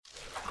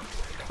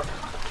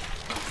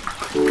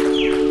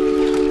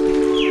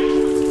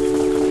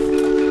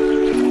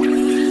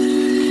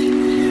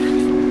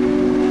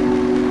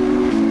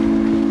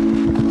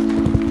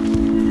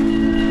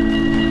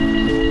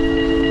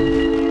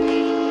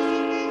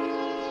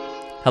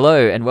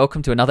Hello and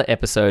welcome to another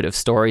episode of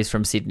Stories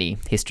from Sydney,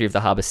 History of the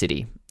Harbour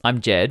City.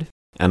 I'm Jed.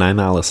 And I'm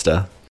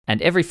Alistair.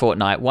 And every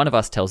fortnight, one of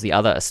us tells the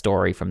other a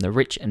story from the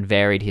rich and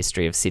varied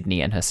history of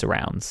Sydney and her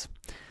surrounds.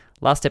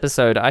 Last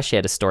episode, I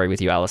shared a story with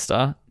you,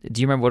 Alistair.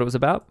 Do you remember what it was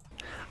about?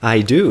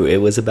 I do.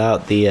 It was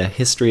about the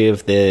history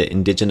of the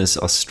Indigenous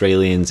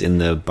Australians in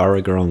the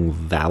Burragorong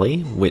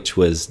Valley, which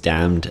was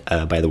dammed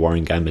by the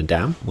Warringamba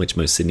Dam, which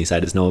most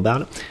Sydneysiders know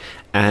about,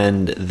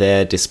 and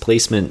their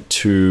displacement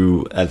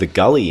to the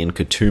gully in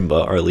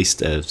Katoomba, or at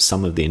least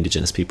some of the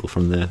Indigenous people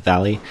from the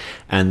valley,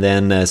 and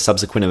then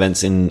subsequent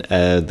events in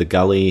the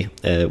gully,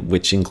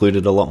 which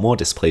included a lot more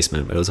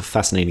displacement, but it was a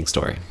fascinating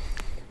story.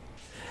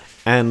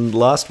 And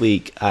last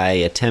week, I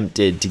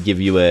attempted to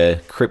give you a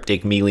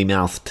cryptic,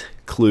 mealy-mouthed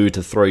clue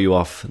to throw you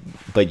off,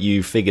 but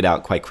you figured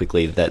out quite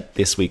quickly that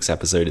this week's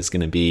episode is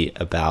going to be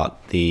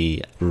about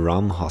the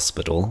Rum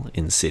Hospital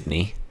in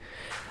Sydney.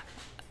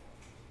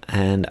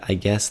 And I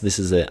guess this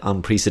is an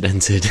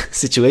unprecedented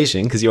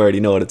situation because you already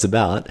know what it's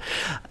about.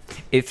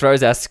 It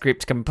throws our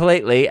script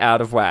completely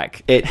out of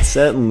whack. It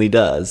certainly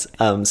does.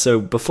 So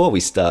before we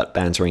start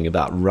bantering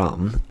about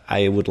rum,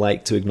 I would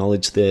like to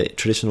acknowledge the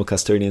traditional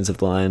custodians of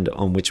the land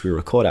on which we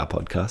record our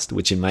podcast,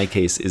 which in my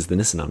case is the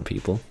Nisenan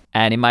people.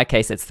 And in my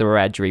case, it's the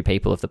Wiradjuri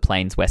people of the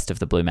plains west of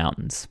the Blue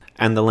Mountains.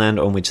 And the land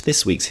on which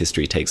this week's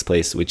history takes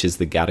place, which is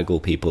the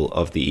Gadigal people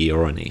of the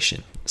Eora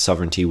Nation.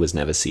 Sovereignty was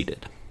never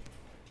ceded.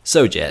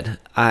 So, Jed,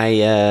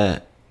 I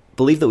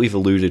believe that we've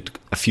alluded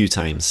a few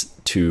times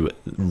to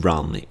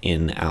rum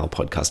in our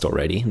podcast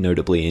already,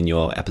 notably in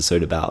your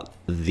episode about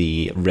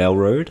the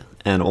railroad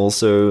and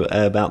also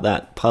about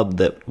that pub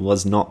that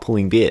was not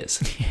pulling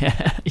beers.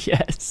 Yeah,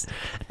 yes.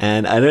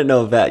 And I don't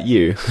know about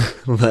you,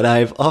 but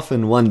I've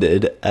often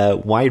wondered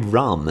why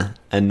rum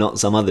and not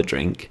some other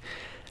drink?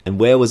 And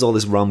where was all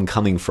this rum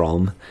coming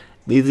from?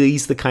 Are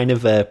these the kind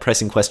of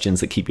pressing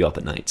questions that keep you up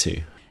at night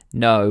too?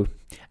 No,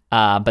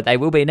 but they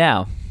will be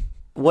now.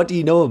 What do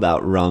you know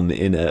about rum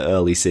in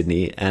early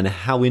Sydney, and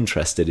how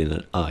interested in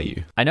it are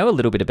you? I know a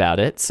little bit about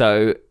it.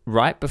 So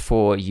right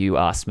before you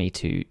asked me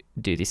to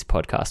do this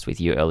podcast with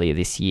you earlier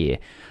this year,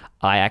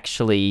 I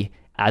actually,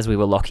 as we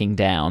were locking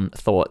down,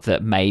 thought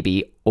that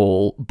maybe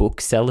all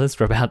booksellers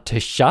were about to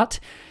shut.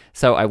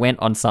 So I went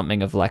on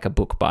something of like a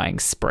book buying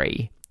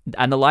spree.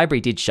 And the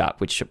library did shut,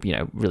 which,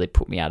 really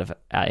put me out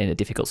in a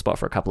difficult spot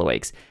for a couple of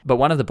weeks. But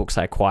one of the books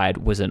I acquired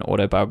was an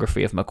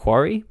autobiography of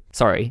Macquarie.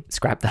 Sorry,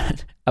 scrap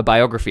that. A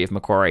biography of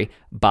Macquarie,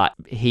 but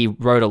he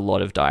wrote a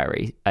lot of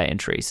diary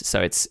entries,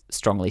 so it's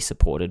strongly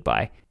supported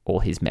by all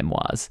his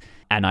memoirs.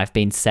 And I've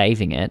been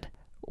saving it,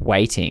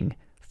 waiting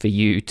for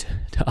you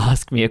to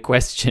ask me a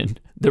question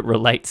that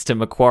relates to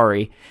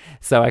Macquarie,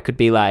 so I could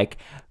be like,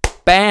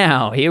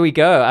 "Bow, here we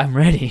go, I'm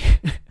ready."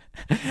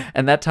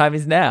 And that time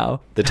is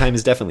now. The time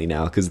is definitely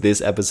now, because this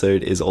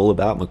episode is all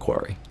about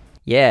Macquarie.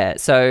 Yeah,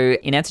 so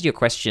in answer to your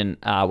question,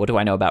 what do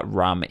I know about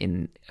rum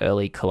in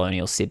early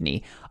colonial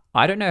Sydney?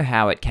 I don't know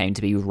how it came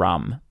to be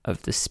rum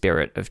of the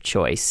spirit of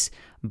choice,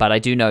 but I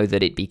do know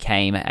that it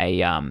became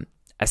a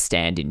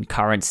stand-in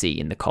currency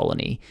in the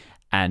colony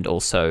and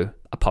also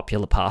a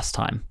popular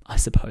pastime, I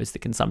suppose, the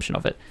consumption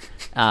of it.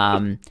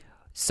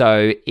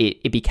 So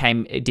it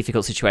became a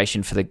difficult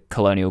situation for the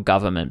colonial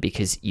government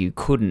because you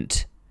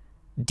couldn't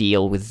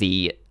deal with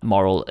the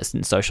moral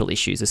and social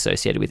issues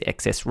associated with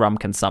excess rum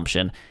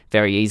consumption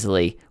very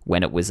easily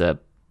when it was a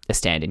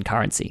stand-in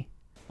currency.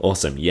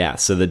 Awesome. Yeah.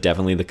 So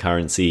definitely the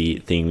currency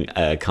thing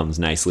comes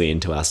nicely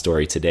into our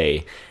story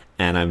today.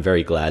 And I'm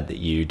very glad that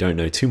you don't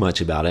know too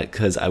much about it,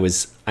 because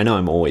I know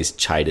I'm always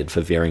chided for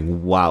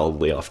veering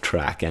wildly off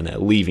track and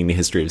leaving the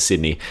history of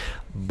Sydney.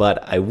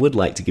 But I would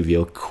like to give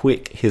you a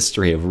quick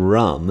history of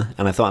rum,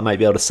 and I thought I might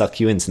be able to suck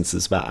you in since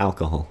it's about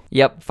alcohol.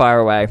 Yep, fire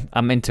away.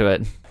 I'm into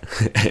it.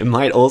 It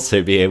might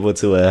also be able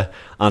to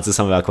answer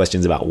some of our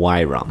questions about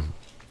why rum.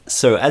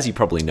 So as you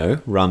probably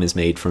know, rum is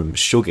made from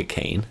sugar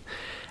cane.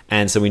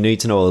 And so we need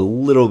to know a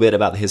little bit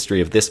about the history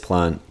of this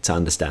plant to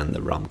understand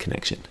the rum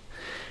connection.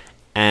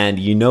 And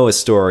a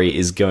story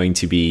is going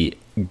to be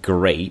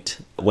great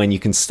when you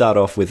can start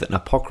off with an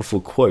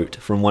apocryphal quote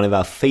from one of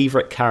our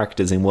favorite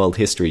characters in world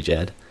history,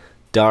 Jed,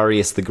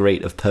 Darius the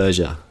Great of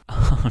Persia.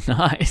 Oh,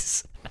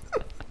 nice.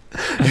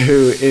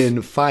 Who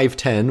in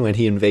 510, when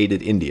he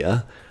invaded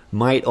India,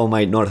 might or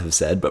might not have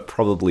said, but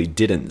probably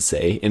didn't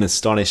say, in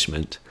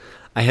astonishment,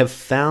 "I have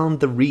found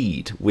the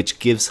reed which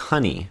gives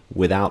honey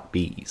without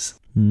bees."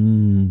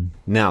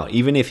 Now,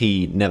 even if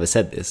he never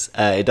said this,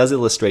 it does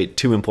illustrate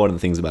two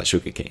important things about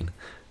sugarcane.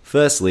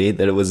 Firstly,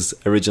 that it was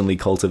originally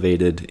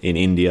cultivated in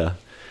India,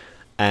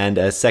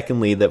 and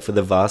secondly, that for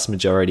the vast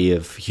majority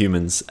of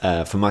humans,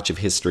 for much of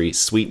history,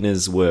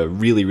 sweeteners were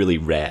really, really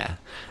rare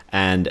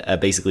and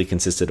basically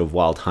consisted of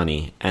wild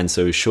honey, and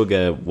so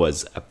sugar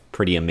was a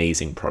pretty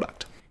amazing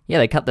product. Yeah,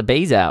 they cut the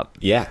bees out.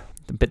 Yeah.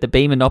 But the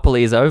bee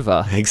monopoly is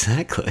over.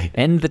 Exactly.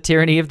 End the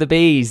tyranny of the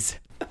bees.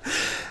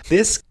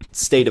 This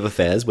state of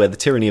affairs, where the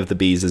tyranny of the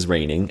bees is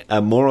reigning,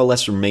 more or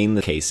less remained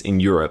the case in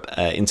Europe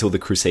until the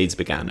Crusades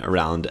began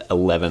around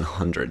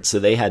 1100. So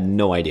they had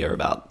no idea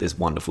about this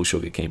wonderful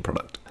sugarcane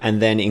product.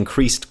 And then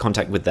increased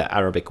contact with the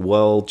Arabic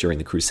world during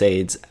the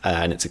Crusades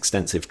and its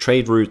extensive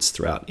trade routes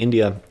throughout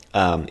India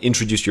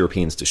introduced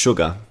Europeans to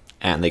sugar.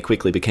 And they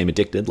quickly became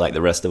addicted, like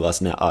the rest of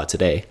us now are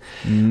today.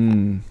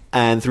 And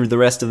through the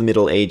rest of the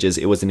Middle Ages,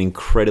 it was an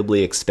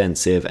incredibly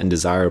expensive and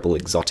desirable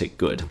exotic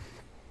good.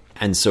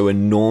 And so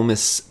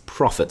enormous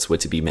profits were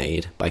to be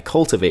made by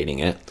cultivating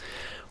it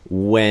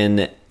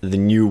when the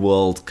New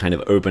World kind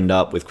of opened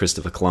up with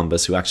Christopher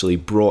Columbus, who actually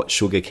brought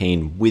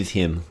sugarcane with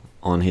him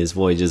on his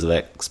voyages of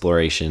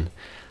exploration.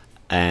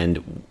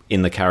 And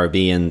in the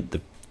Caribbean,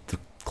 the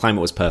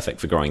climate was perfect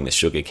for growing this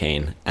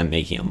sugarcane and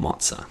making a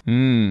mozza.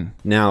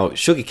 Now,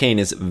 sugarcane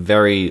is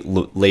very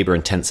labor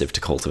intensive to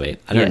cultivate.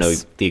 I don't know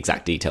the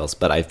exact details,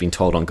 but I've been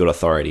told on good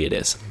authority it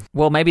is.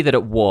 Well, maybe that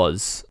it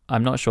was.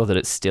 I'm not sure that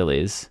it still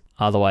is.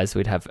 Otherwise,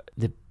 we'd have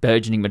the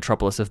burgeoning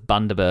metropolis of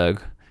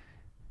Bundaberg.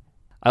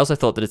 I also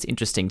thought that it's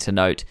interesting to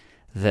note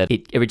that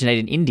it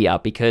originated in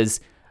India because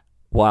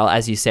while,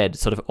 as you said,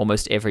 sort of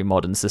almost every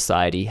modern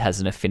society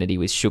has an affinity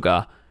with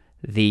sugar,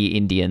 the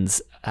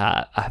Indians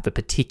have a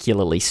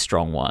particularly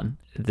strong one.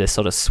 The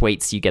sort of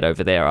sweets you get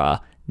over there are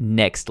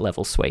next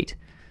level sweet.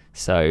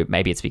 So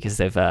maybe it's because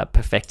they've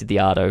perfected the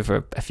art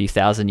over a few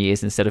thousand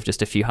years instead of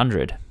just a few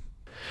hundred.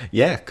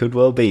 Yeah, could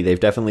well be. They've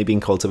definitely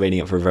been cultivating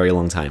it for a very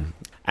long time.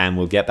 And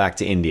we'll get back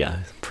to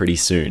India pretty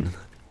soon.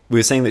 We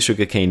were saying that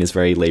sugarcane is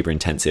very labor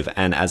intensive.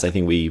 And as I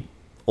think we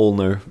all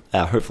know,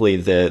 hopefully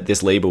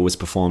this labor was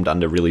performed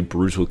under really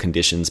brutal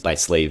conditions by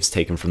slaves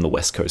taken from the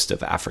west coast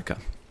of Africa.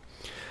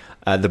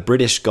 The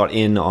British got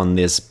in on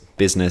this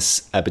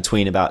business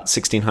between about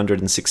 1600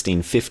 and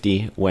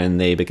 1650 when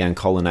they began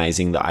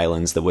colonizing the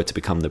islands that were to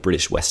become the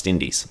British West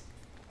Indies.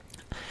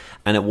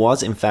 And it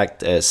was, in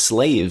fact,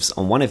 slaves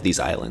on one of these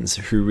islands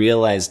who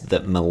realized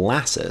that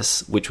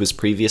molasses, which was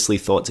previously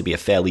thought to be a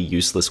fairly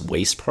useless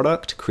waste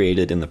product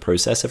created in the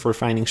process of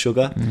refining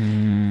sugar,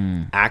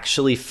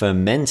 actually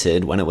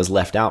fermented when it was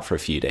left out for a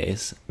few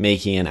days,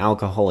 making an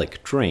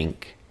alcoholic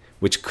drink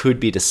which could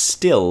be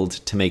distilled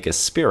to make a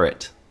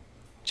spirit,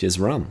 which is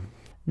rum.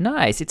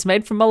 Nice. It's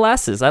made from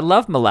molasses. I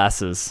love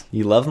molasses.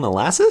 You love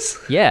molasses?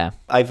 Yeah.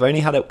 I've only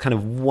had it kind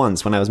of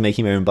once when I was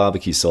making my own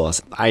barbecue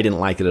sauce. I didn't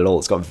like it at all.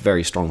 It's got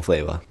very strong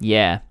flavor.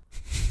 Yeah.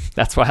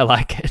 That's why I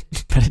like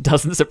it. But it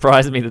doesn't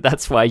surprise me that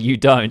that's why you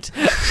don't.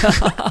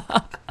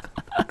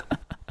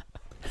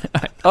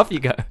 Off you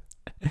go.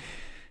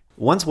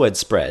 Once word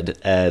spread,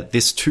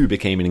 this too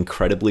became an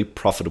incredibly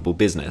profitable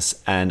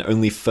business and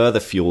only further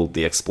fueled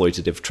the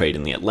exploitative trade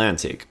in the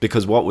Atlantic,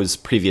 because what was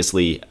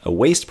previously a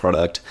waste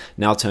product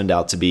now turned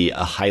out to be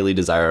a highly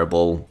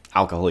desirable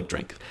alcoholic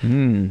drink.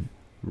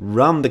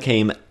 Rum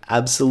became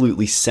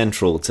absolutely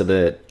central to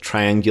the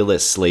triangular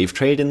slave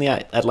trade in the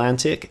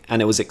Atlantic,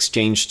 and it was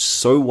exchanged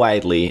so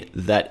widely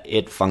that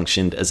it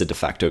functioned as a de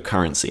facto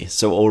currency.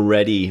 So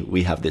already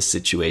we have this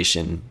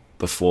situation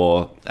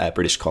before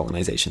British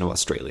colonization of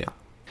Australia.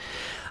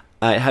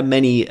 It had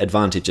many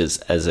advantages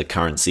as a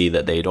currency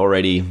that they'd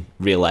already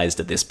realized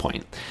at this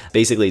point.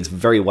 Basically, it's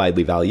very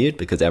widely valued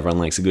because everyone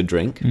likes a good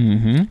drink.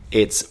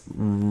 It's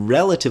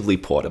relatively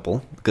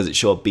portable because it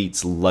sure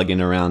beats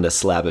lugging around a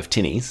slab of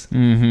tinnies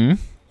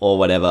or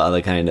whatever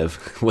other kind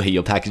of way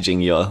you're packaging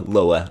your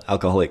lower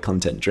alcoholic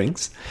content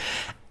drinks.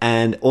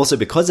 And also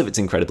because of its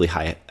incredibly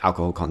high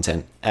alcohol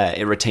content,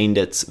 it retained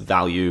its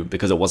value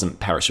because it wasn't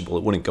perishable.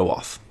 It wouldn't go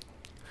off.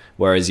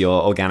 Whereas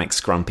your organic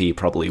scrumpy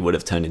probably would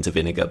have turned into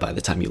vinegar by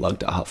the time you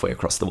lugged it halfway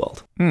across the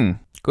world.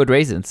 Good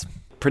reasons.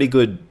 Pretty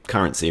good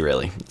currency,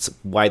 really. It's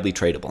widely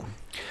tradable.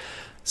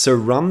 So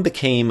rum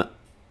became,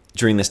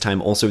 during this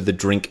time, also the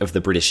drink of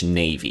the British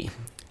Navy,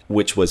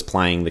 which was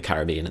plying the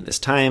Caribbean at this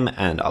time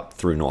and up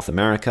through North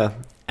America.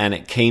 And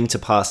it came to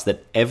pass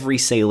that every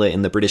sailor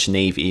in the British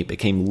Navy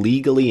became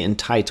legally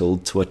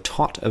entitled to a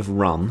tot of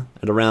rum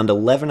at around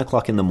 11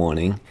 o'clock in the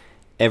morning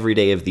every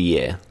day of the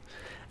year.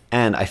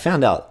 And I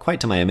found out,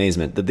 quite to my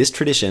amazement, that this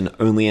tradition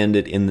only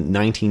ended in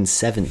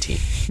 1970.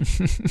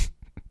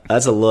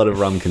 That's a lot of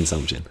rum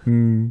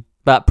consumption.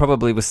 But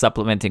probably was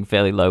supplementing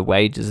fairly low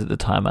wages at the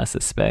time, I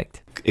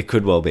suspect. It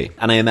could well be.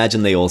 And I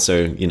imagine they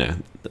also,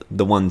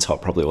 the one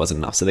tot probably wasn't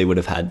enough, so they would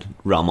have had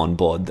rum on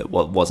board that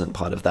wasn't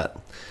part of that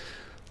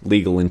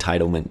legal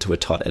entitlement to a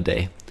tot a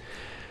day.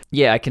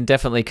 Yeah, I can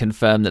definitely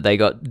confirm that they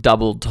got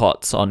double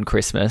tots on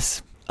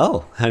Christmas.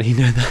 Oh, how do you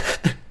know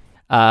that?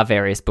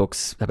 Various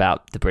books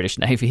about the British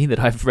Navy that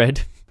I've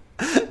read.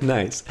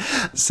 Nice.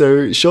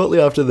 So shortly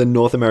after the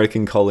North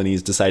American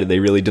colonies decided they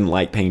really didn't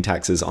like paying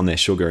taxes on their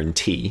sugar and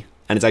tea,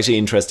 and it's actually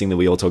interesting that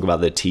we all talk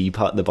about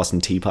the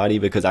Boston Tea Party,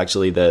 because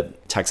actually the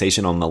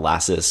taxation on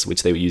molasses,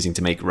 which they were using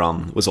to make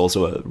rum, was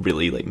also a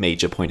really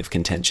major point of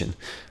contention,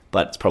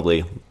 but it's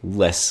probably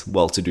less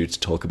well-to-do to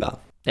talk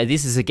about. Now,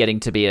 this is getting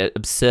to be an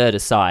absurd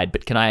aside,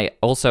 but can I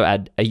also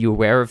add, are you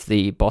aware of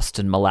the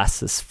Boston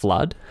molasses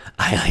flood?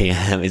 I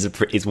am.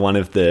 It's one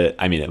of the,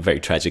 a very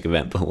tragic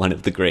event, but one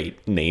of the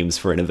great names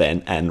for an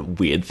event and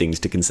weird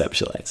things to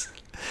conceptualize.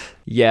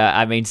 Yeah,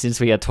 I mean, since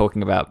we are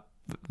talking about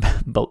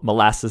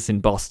molasses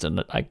in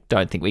Boston, I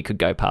don't think we could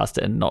go past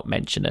it and not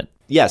mention it.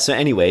 Yeah, so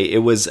anyway, it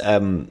was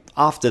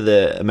after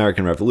the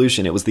American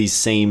Revolution, it was these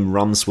same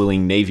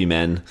rum-swilling Navy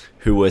men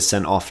who were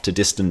sent off to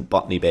distant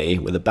Botany Bay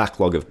with a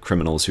backlog of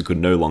criminals who could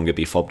no longer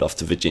be fobbed off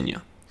to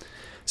Virginia.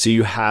 So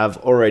you have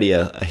already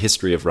a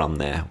history of rum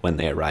there when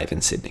they arrive in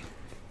Sydney.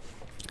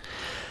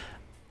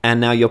 And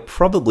now you're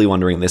probably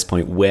wondering at this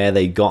point where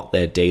they got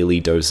their daily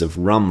dose of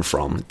rum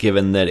from,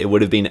 given that it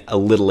would have been a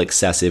little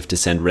excessive to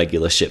send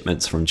regular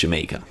shipments from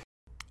Jamaica.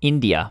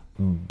 India.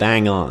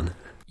 Bang on.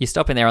 You're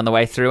stopping there on the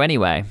way through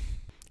anyway.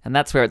 And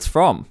that's where it's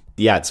from.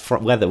 Yeah, it's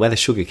from where the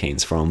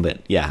sugarcane's from, but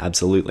yeah,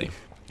 absolutely.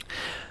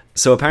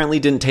 So apparently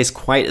it didn't taste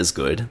quite as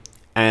good.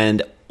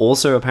 And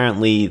also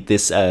apparently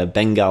this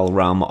Bengal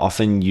rum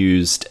often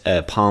used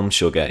palm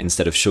sugar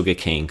instead of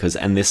sugarcane.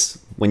 And this,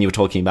 when you were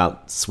talking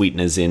about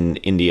sweeteners in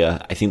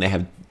India, I think they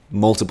have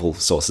multiple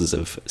sources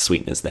of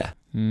sweeteners there.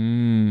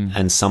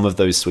 And some of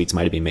those sweets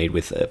might have been made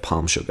with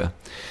palm sugar.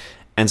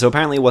 And so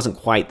apparently it wasn't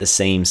quite the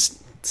same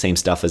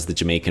stuff as the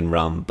Jamaican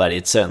rum, but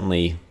it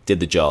certainly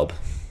did the job.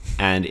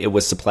 And it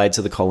was supplied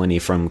to the colony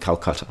from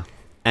Calcutta.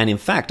 And in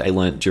fact, I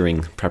learnt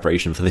during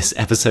preparation for this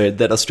episode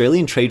that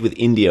Australian trade with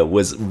India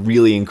was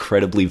really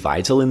incredibly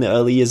vital in the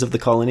early years of the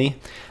colony,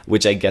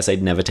 which I guess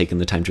I'd never taken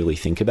the time to really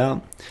think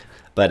about.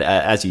 But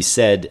as you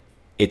said,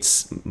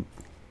 it's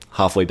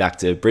halfway back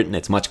to Britain,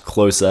 it's much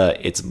closer,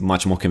 it's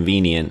much more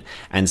convenient,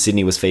 and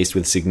Sydney was faced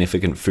with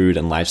significant food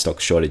and livestock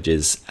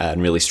shortages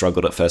and really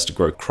struggled at first to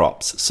grow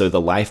crops. So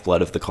the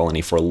lifeblood of the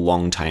colony for a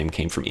long time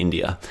came from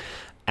India.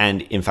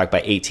 And in fact, by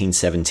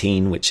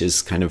 1817, which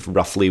is kind of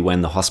roughly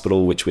when the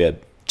hospital, which we're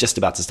just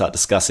about to start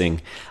discussing,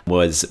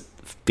 was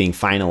being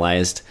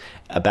finalized,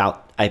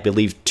 about, I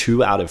believe,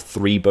 2 out of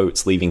 3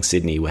 boats leaving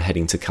Sydney were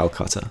heading to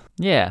Calcutta.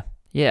 Yeah.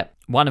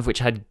 One of which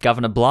had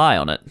Governor Bligh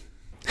on it.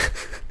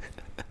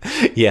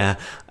 Yeah.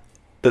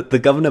 The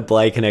Governor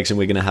Bligh connection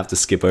we're going to have to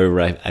skip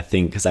over, I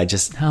think, because I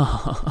just...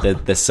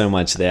 there's so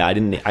much there. I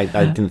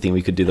didn't think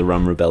we could do the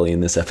rum rebellion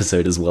this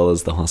episode as well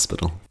as the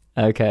hospital.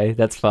 Okay,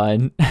 that's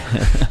fine.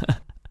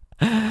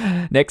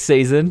 Next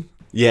season.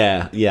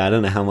 Yeah, I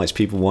don't know how much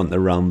people want the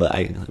rum, but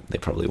they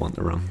probably want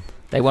the rum.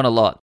 They want a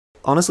lot.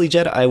 Honestly,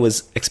 Jed, I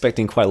was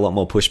expecting quite a lot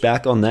more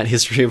pushback on that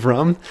history of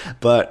rum,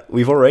 but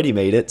we've already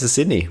made it to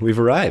Sydney. We've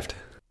arrived.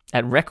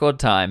 At record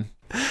time.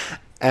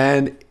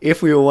 And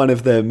if we were one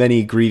of the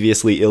many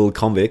grievously ill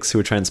convicts who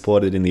were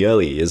transported in the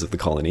early years of the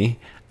colony,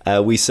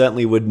 we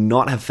certainly would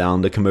not have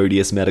found a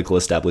commodious medical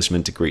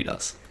establishment to greet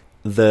us.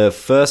 The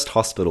first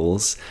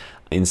hospitals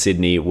in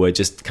Sydney were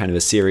just kind of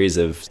a series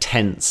of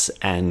tents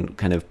and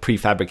kind of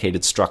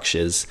prefabricated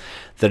structures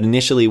that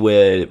initially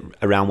were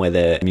around where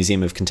the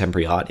Museum of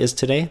Contemporary Art is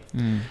today.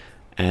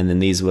 And then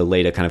these were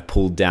later kind of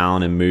pulled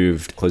down and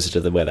moved closer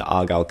to where the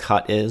Argyle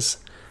Cut is.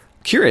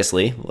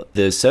 Curiously,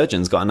 the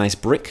surgeons got a nice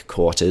brick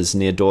quarters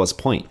near Dawes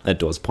Point,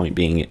 Dawes Point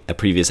being a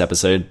previous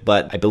episode,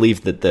 but I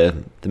believe that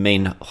the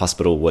main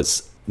hospital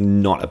was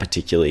not a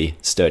particularly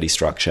sturdy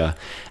structure.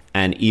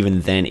 And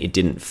even then, it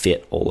didn't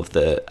fit all of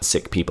the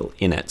sick people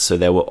in it. So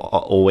there were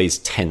always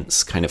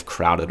tents kind of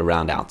crowded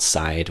around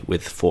outside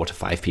with 4 to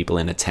 5 people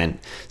in a tent,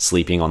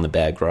 sleeping on the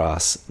bare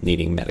grass,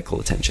 needing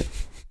medical attention.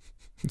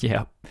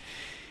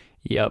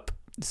 Yep.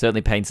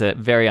 Certainly paints a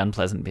very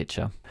unpleasant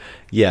picture.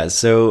 Yeah,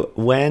 so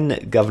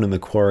when Governor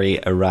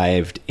Macquarie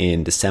arrived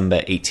in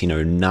December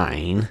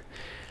 1809...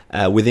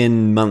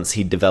 within months,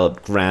 he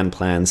developed grand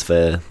plans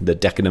for the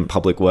decadent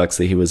public works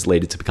that he was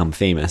later to become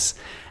famous.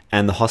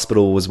 And the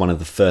hospital was one of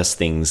the first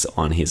things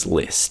on his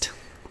list.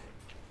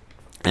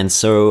 And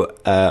so,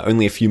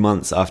 only a few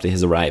months after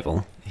his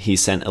arrival, he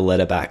sent a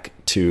letter back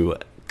to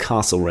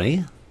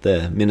Castlereagh,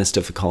 the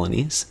Minister for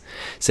Colonies,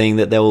 saying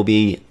that there will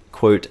be,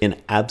 quote, an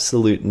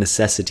absolute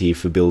necessity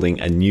for building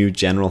a new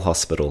general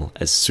hospital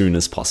as soon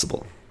as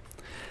possible.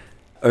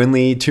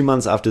 Only 2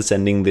 months after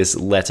sending this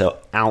letter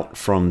out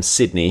from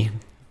Sydney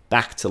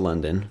back to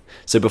London,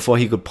 so before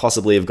he could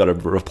possibly have got a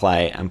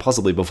reply, and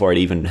possibly before it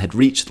even had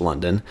reached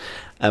London,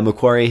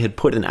 Macquarie had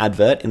put an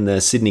advert in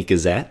the Sydney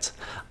Gazette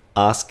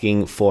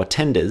asking for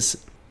tenders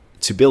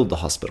to build the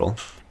hospital,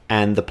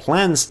 and the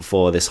plans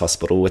for this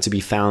hospital were to be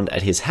found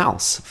at his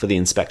house for the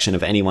inspection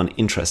of anyone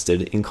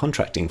interested in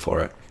contracting for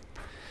it.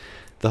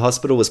 The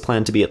hospital was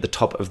planned to be at the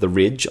top of the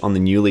ridge on the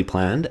newly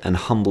planned and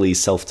humbly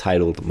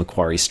self-titled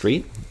Macquarie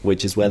Street,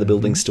 which is where the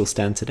buildings still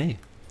stand today.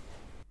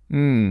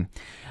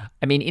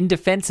 I mean, in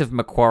defense of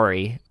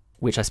Macquarie,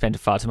 which I spent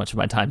far too much of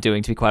my time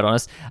doing, to be quite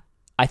honest,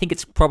 I think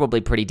it's probably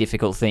a pretty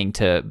difficult thing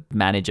to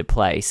manage a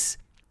place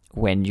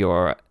when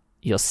your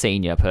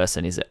senior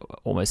person is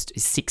almost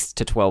 6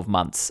 to 12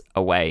 months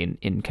away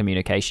in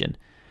communication.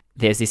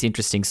 There's this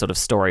interesting sort of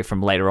story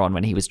from later on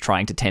when he was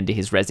trying to tender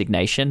his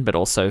resignation, but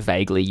also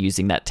vaguely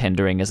using that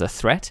tendering as a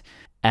threat.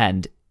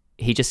 And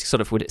he just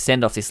sort of would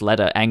send off this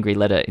angry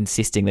letter,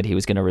 insisting that he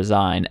was going to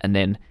resign, and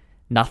then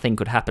nothing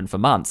could happen for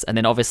months. And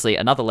then obviously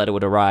another letter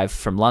would arrive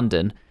from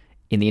London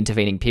in the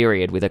intervening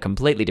period with a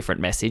completely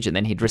different message, and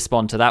then he'd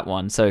respond to that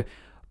one. So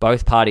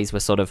both parties were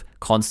sort of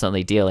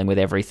constantly dealing with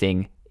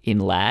everything in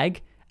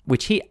lag,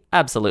 which he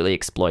absolutely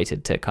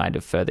exploited to kind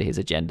of further his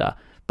agenda.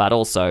 But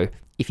also,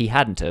 if he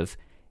hadn't have,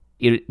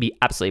 it would be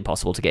absolutely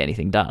possible to get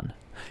anything done.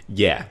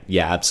 Yeah,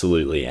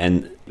 absolutely.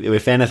 And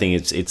if anything,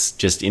 it's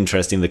just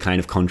interesting the kind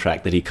of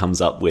contract that he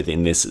comes up with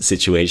in this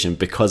situation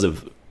because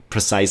of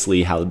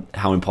precisely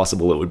how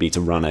impossible it would be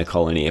to run a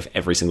colony if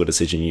every single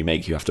decision you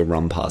make you have to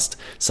run past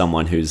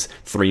someone who's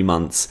 3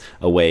 months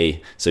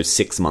away, so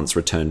 6 months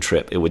return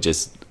trip. It would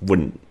just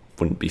wouldn't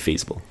be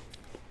feasible.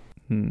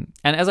 And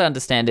as I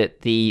understand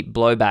it, the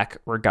blowback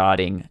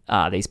regarding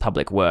these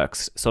public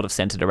works sort of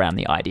centered around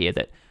the idea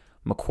that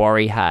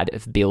Macquarie had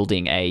of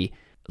building a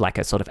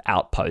sort of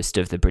outpost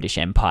of the British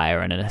Empire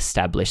and an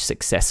established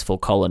successful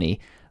colony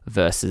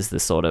versus the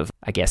sort of,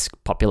 I guess,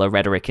 popular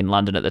rhetoric in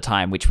London at the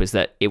time, which was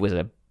that it was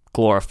a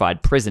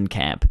glorified prison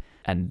camp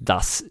and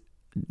thus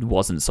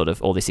wasn't sort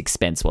of, all this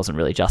expense wasn't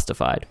really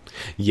justified.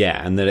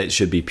 Yeah, and that it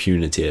should be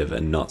punitive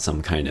and not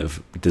some kind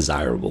of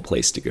desirable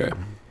place to go.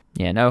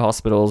 Yeah, no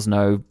hospitals,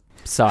 no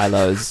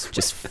silos,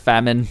 just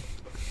famine,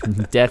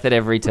 death at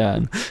every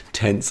turn.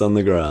 Tents on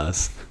the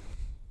grass.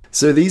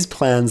 So these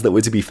plans that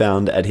were to be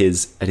found at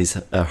his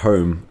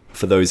home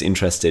for those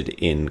interested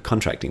in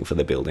contracting for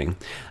the building,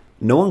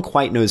 no one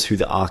quite knows who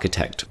the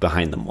architect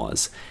behind them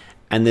was.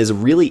 And there's a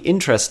really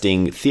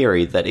interesting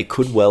theory that it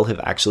could well have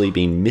actually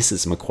been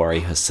Mrs. Macquarie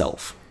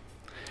herself.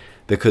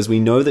 Because we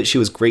know that she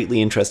was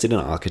greatly interested in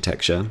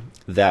architecture,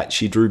 that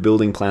she drew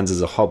building plans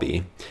as a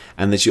hobby,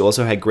 and that she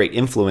also had great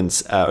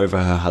influence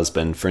over her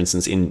husband, for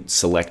instance, in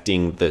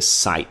selecting the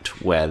site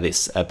where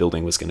this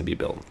building was going to be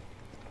built.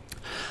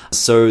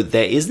 So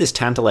there is this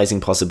tantalizing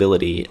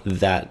possibility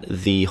that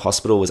the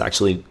hospital was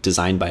actually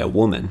designed by a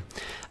woman.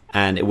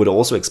 And it would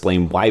also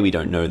explain why we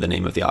don't know the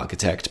name of the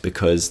architect,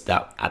 because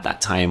that at that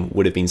time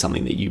would have been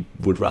something that you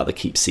would rather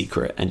keep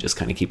secret and just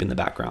kind of keep in the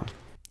background.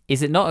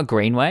 Is it not a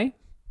Greenway?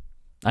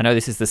 I know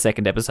this is the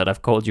second episode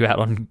I've called you out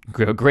on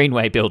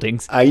Greenway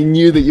buildings. I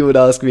knew that you would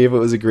ask me if it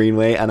was a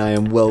Greenway, and I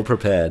am well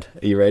prepared.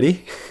 Are you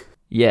ready?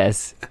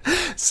 Yes.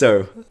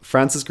 So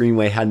Francis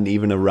Greenway hadn't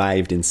even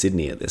arrived in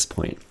Sydney at this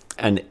point.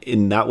 And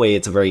in that way,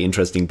 it's a very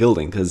interesting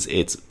building because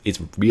it's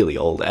really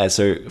old.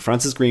 So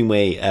Francis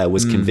Greenway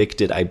was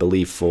convicted, I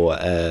believe, for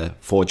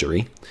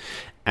forgery.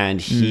 And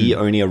he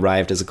only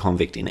arrived as a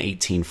convict in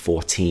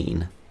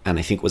 1814. And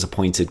I think was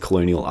appointed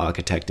colonial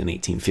architect in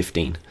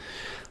 1815.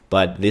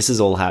 But this is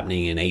all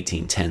happening in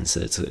 1810.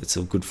 So it's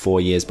a good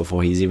 4 years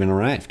before he's even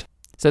arrived.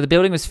 So the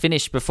building was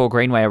finished before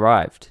Greenway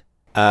arrived?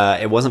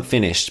 It wasn't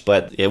finished,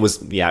 but it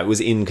was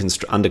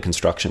under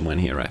construction when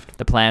he arrived.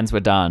 The plans were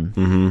done.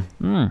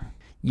 Mm-hmm.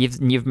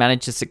 You've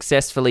managed to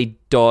successfully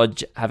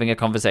dodge having a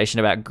conversation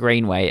about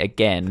Greenway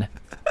again.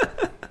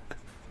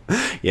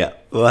 Yeah,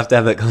 we'll have to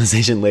have that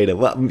conversation later.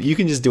 Well, you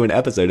can just do an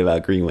episode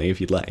about Greenway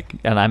if you'd like.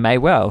 And I may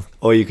well.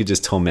 Or you could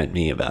just torment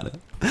me about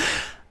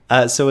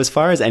it. So as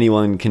far as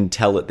anyone can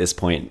tell at this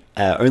point,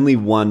 only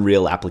one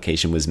real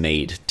application was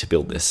made to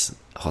build this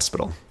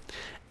hospital.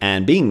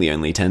 And being the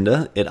only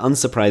tender, it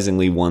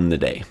unsurprisingly won the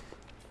day.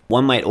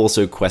 One might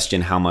also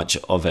question how much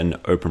of an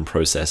open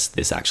process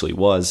this actually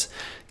was,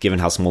 given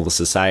how small the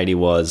society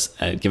was,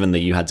 given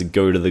that you had to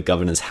go to the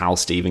governor's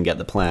house to even get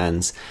the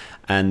plans,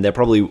 and there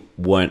probably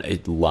weren't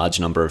a large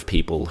number of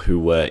people who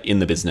were in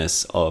the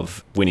business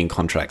of winning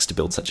contracts to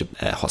build such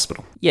a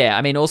hospital. Yeah,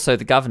 I mean, also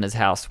the governor's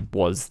house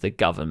was the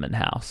government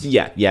house.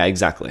 Yeah,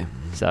 exactly.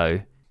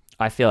 So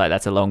I feel like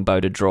that's a long bow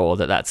to draw,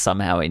 that's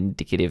somehow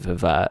indicative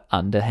of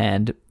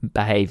underhand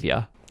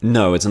behaviour.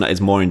 No, it's not.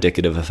 It's more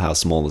indicative of how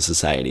small the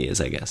society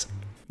is, I guess.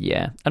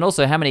 Yeah, and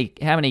also how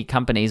many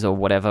companies or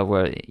whatever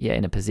were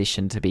in a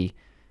position to be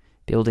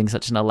building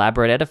such an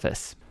elaborate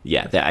edifice.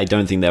 Yeah, I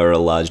don't think there were a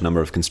large number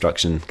of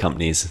construction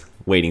companies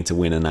waiting to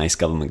win a nice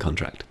government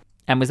contract.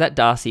 And was that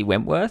Darcy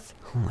Wentworth?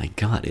 Oh my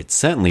God, it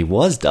certainly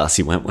was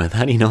Darcy Wentworth.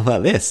 How do you know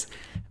about this?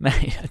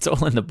 Mate, it's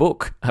all in the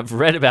book. I've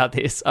read about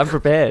this. I'm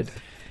prepared.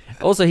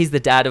 Also, he's the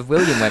dad of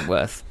William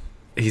Wentworth.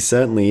 He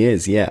certainly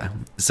is, yeah.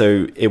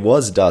 So it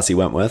was Darcy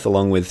Wentworth,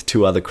 along with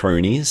two other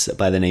cronies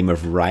by the name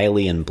of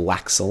Riley and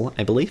Blaxall,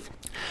 I believe,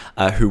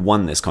 who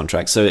won this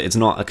contract. So it's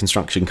not a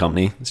construction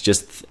company. It's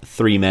just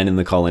three men in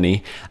the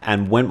colony.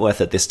 And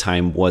Wentworth at this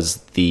time was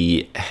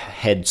the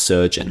head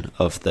surgeon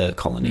of the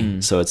colony.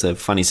 So it's a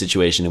funny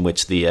situation in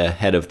which the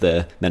head of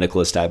the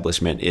medical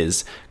establishment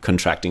is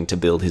contracting to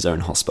build his own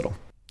hospital.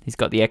 He's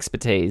got the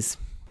expertise.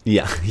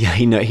 Yeah,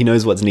 he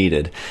knows what's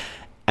needed.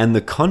 And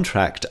the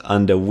contract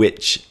under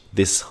which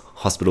this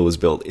hospital was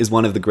built is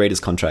one of the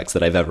greatest contracts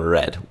that I've ever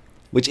read,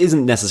 which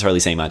isn't necessarily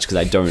saying much because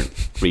I don't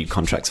read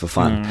contracts for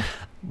fun.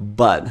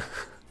 But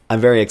I'm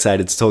very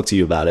excited to talk to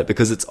you about it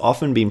because it's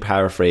often been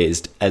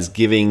paraphrased as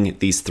giving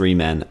these three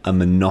men a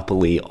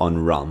monopoly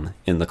on rum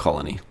in the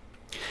colony.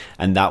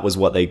 And that was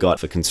what they got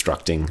for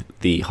constructing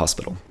the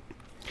hospital.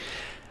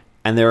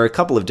 And there are a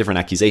couple of different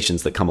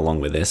accusations that come along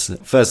with this.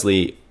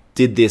 Firstly,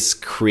 did this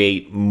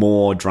create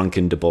more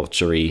drunken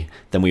debauchery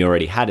than we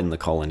already had in the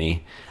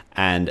colony?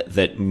 And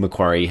that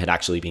Macquarie had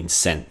actually been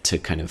sent to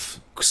kind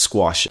of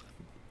squash.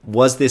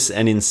 Was this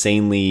an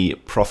insanely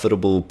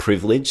profitable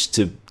privilege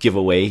to give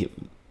away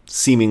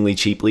seemingly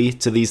cheaply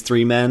to these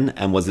three men,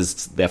 and was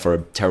this therefore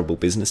a terrible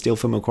business deal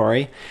for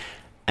Macquarie?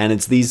 And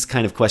it's these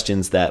kind of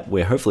questions that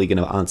we're hopefully going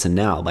to answer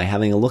now by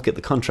having a look at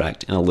the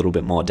contract in a little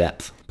bit more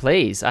depth.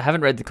 Please, I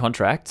haven't read the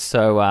contract,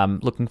 so I'm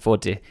looking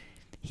forward to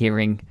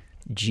hearing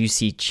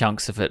juicy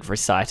chunks of it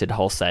recited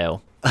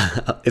wholesale.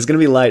 It's going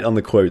to be light on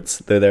the quotes,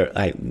 though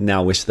I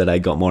now wish that I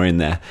got more in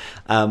there.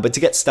 But to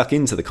get stuck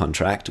into the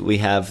contract, we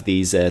have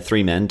these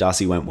three men,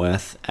 Darcy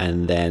Wentworth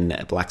and then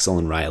Blaxall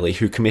and Riley,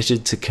 who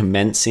committed to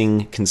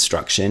commencing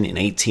construction in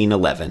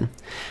 1811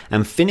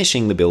 and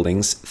finishing the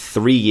buildings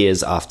 3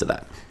 years after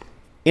that.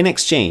 In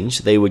exchange,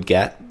 they would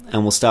get,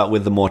 and we'll start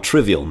with the more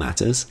trivial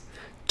matters,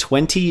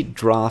 20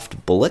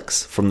 draft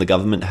bullocks from the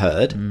government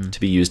herd to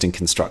be used in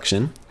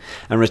construction,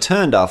 and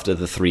returned after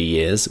the 3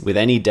 years with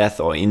any death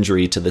or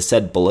injury to the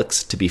said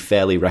bullocks to be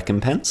fairly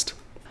recompensed.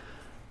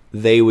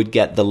 They would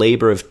get the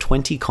labour of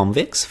 20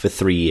 convicts for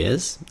 3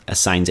 years,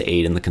 assigned to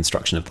aid in the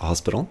construction of the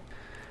hospital,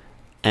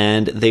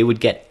 and they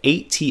would get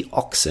 80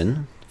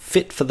 oxen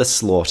fit for the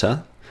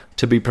slaughter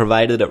to be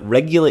provided at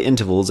regular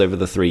intervals over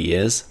the 3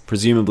 years,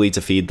 presumably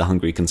to feed the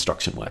hungry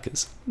construction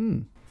workers.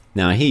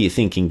 Now I hear you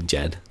thinking,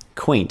 Jed,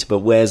 quaint, but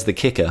where's the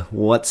kicker?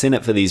 What's in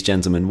it for these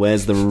gentlemen?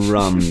 Where's the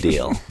rum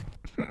deal?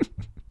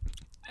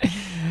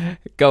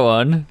 Go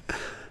on.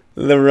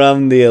 The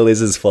rum deal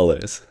is as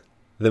follows.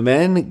 The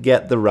men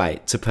get the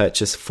right to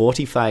purchase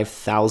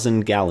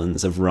 45,000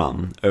 gallons of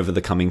rum over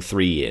the coming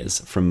 3 years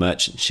from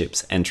merchant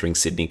ships entering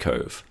Sydney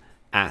Cove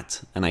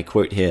at, and I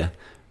quote here,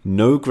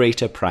 no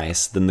greater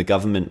price than the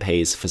government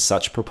pays for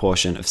such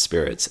proportion of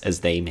spirits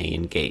as they may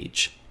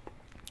engage.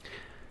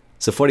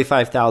 So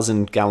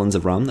 45,000 gallons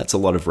of rum, that's a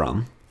lot of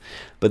rum.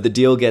 But the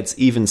deal gets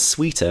even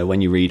sweeter when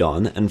you read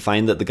on and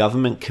find that the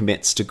government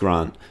commits to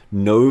grant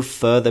no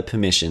further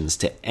permissions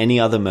to any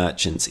other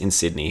merchants in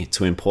Sydney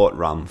to import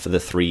rum for the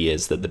 3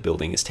 years that the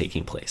building is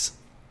taking place.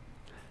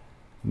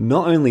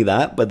 Not only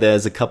that, but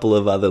there's a couple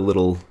of other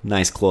little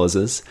nice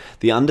clauses.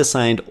 The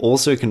undersigned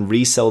also can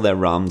resell their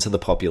rum to the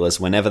populace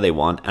whenever they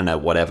want and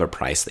at whatever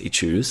price they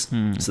choose.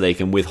 So they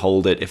can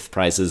withhold it if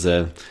prices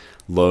are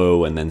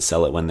low and then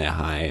sell it when they're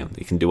high.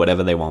 They can do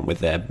whatever they want with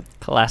their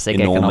Classic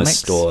enormous economics.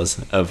 stores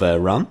of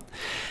rum.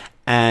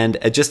 And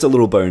just a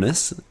little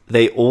bonus,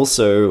 they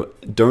also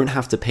don't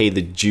have to pay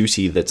the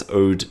duty that's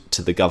owed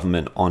to the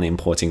government on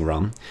importing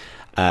rum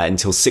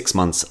until 6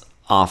 months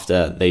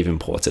after they've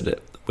imported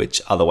it,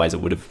 which otherwise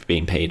it would have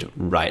been paid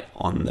right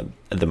on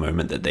the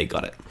moment that they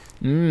got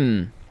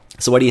it.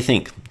 So what do you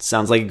think?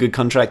 Sounds like a good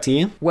contract to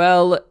you?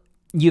 Well,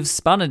 you've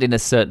spun it in a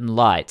certain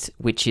light,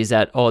 which is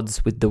at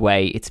odds with the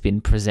way it's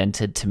been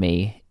presented to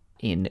me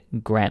in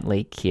Grant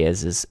Lee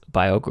Kiers's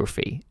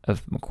biography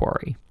of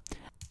Macquarie.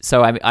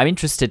 So I'm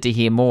interested to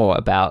hear more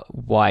about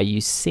why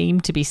you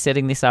seem to be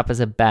setting this up as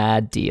a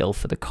bad deal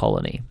for the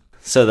colony.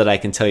 So that I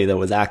can tell you that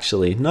was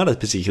actually not a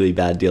particularly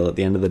bad deal at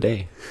the end of the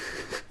day.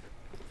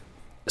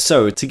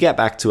 So, to get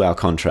back to our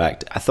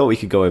contract, I thought we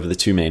could go over the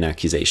two main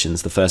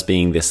accusations. The first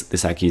being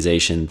this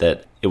accusation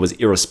that it was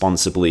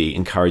irresponsibly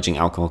encouraging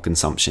alcohol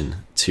consumption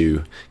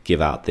to give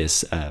out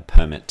this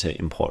permit to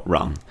import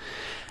rum.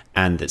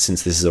 And that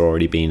since this has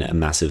already been a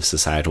massive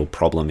societal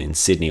problem in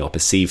Sydney, or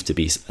perceived to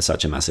be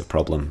such a massive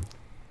problem,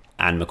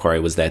 and Macquarie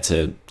was there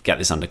to get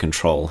this under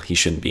control, he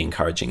shouldn't be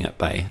encouraging it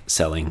by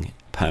selling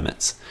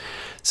permits.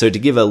 So to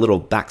give a little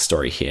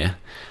backstory here,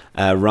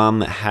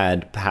 rum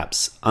had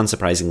perhaps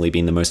unsurprisingly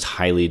been the most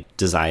highly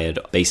desired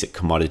basic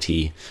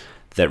commodity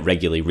that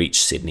regularly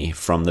reached Sydney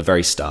from the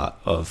very start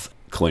of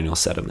colonial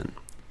settlement.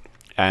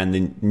 And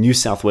the New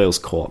South Wales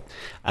Court,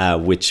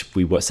 which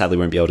we sadly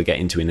won't be able to get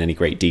into in any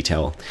great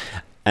detail,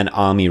 an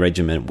army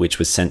regiment which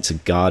was sent to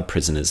guard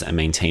prisoners and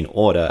maintain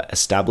order,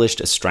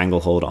 established a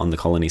stranglehold on the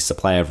colony's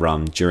supply of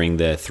rum during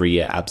the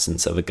 3-year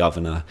absence of a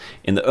governor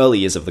in the early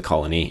years of the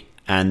colony.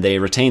 And they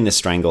retained this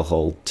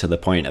stranglehold to the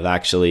point of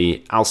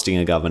actually ousting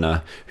a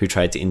governor who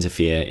tried to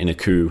interfere in a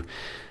coup,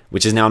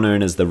 which is now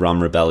known as the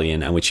Rum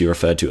Rebellion, and which you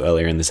referred to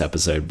earlier in this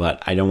episode,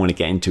 but I don't want to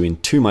get into in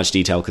too much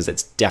detail because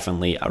it's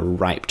definitely a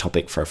ripe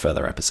topic for a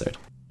further episode.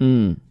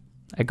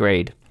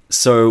 Agreed.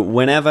 So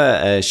whenever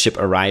a ship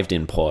arrived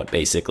in port,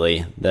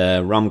 basically,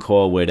 the Rum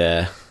Corps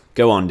would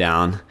go on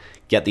down,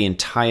 get the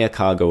entire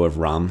cargo of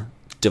rum,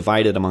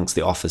 divided amongst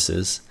the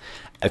officers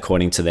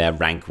according to their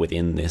rank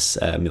within this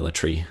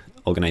military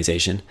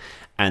organization,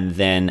 and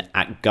then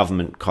at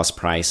government cost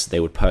price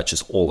they would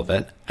purchase all of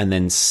it and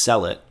then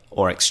sell it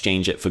or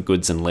exchange it for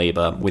goods and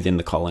labor within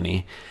the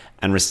colony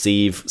and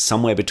receive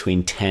somewhere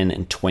between 10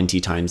 and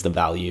 20 times the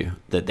value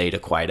that they'd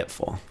acquired it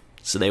for.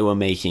 So they were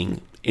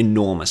making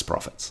enormous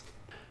profits.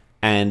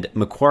 And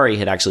Macquarie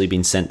had actually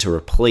been sent to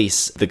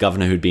replace the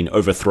governor who'd been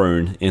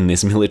overthrown in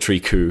this military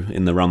coup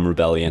in the Rum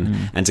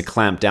Rebellion and to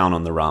clamp down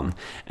on the rum.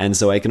 And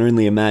so I can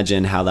only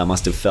imagine how that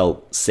must have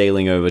felt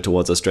sailing over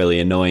towards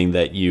Australia, knowing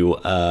that you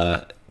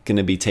are going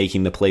to be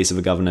taking the place of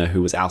a governor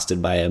who was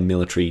ousted by a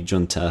military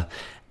junta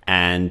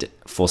and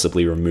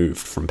forcibly removed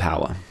from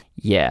power.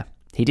 Yeah.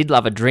 He did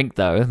love a drink,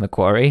 though,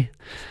 Macquarie.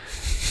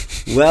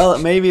 Well,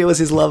 maybe it was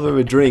his love of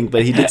a drink,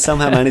 but he did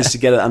somehow manage to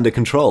get it under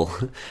control.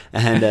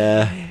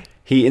 And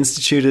He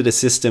instituted a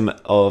system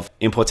of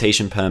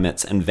importation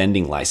permits and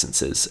vending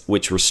licenses,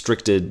 which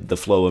restricted the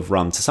flow of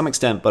rum to some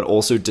extent, but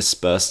also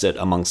dispersed it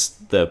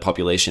amongst the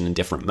population and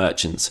different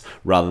merchants,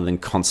 rather than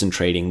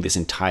concentrating this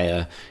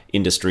entire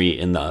industry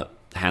in the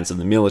hands of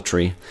the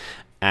military,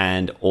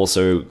 and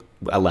also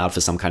allowed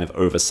for some kind of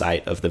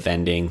oversight of the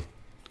vending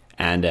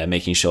and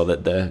making sure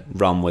that the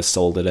rum was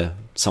sold at a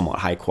somewhat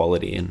high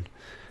quality and,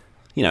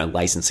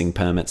 licensing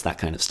permits, that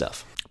kind of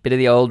stuff. Bit of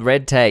the old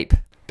red tape.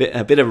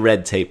 A bit of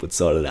red tape would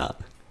sort it out.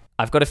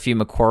 I've got a few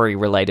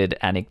Macquarie-related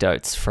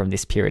anecdotes from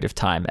this period of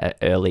time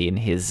early in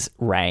his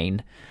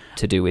reign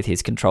to do with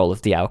his control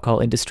of the alcohol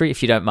industry,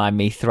 if you don't mind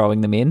me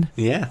throwing them in.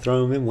 Yeah,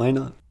 throw them in. Why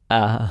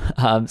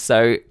not?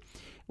 So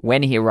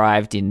when he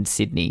arrived in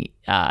Sydney,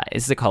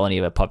 this is a colony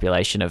of a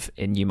population of,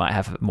 and you might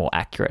have more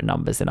accurate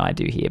numbers than I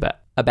do here,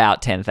 but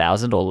about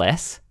 10,000 or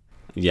less.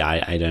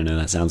 Yeah, I don't know.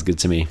 That sounds good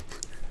to me.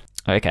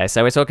 Okay,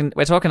 so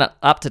we're talking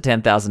up to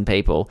 10,000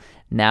 people.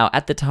 Now,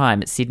 at the time,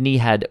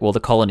 the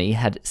colony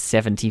had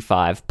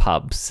 75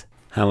 pubs.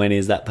 How many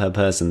is that per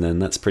person then?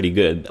 That's pretty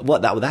good.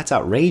 That's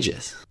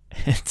outrageous.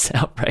 It's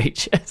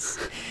outrageous.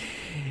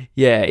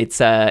 Yeah, it's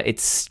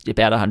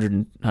about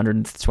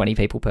 120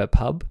 people per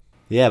pub.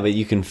 Yeah, but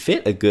you can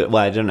fit I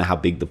don't know how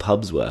big the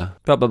pubs were.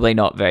 Probably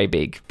not very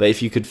big. But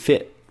if you could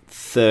fit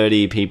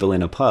 30 people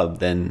in a pub,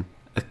 then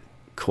a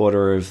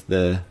quarter of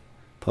the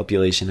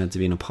population had to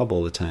be in a pub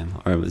all the time.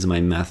 Or is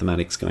my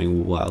mathematics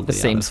going wildly? This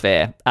seems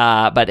fair.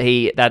 But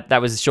that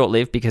was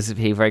short-lived because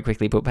he very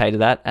quickly put pay to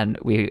that, and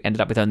we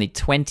ended up with only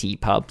 20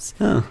 pubs.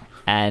 Oh.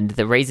 And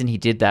the reason he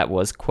did that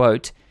was,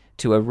 quote,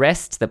 to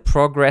arrest the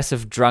progress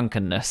of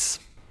drunkenness.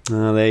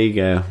 Oh, there you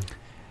go.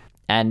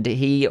 And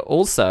he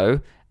also,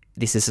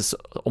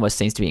 almost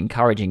seems to be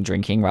encouraging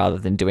drinking rather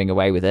than doing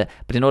away with it,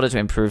 but in order to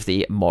improve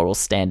the moral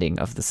standing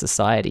of the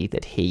society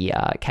that he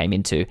came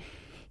into,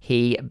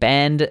 he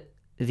banned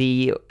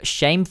the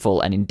shameful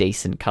and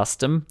indecent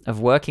custom of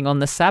working on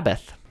the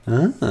Sabbath.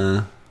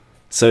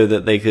 So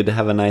that they could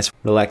have a nice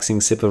relaxing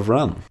sip of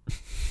rum.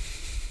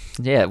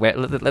 Yeah,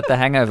 let the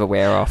hangover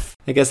wear off.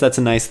 I guess that's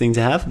a nice thing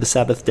to have, the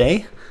Sabbath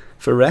day,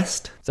 for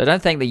rest. So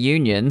don't thank the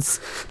unions,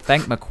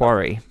 thank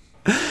Macquarie.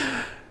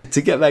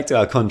 To get back to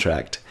our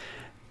contract,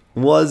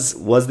 was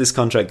this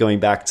contract going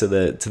back to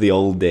the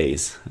old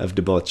days of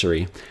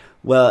debauchery?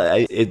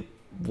 Well, it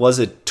was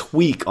a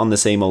tweak on the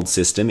same old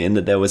system in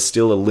that there was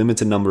still a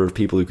limited number of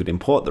people who could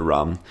import the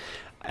rum,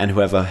 and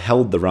whoever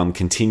held the rum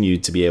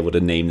continued to be able to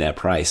name their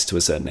price to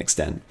a certain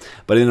extent.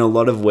 But in a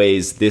lot of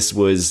ways, this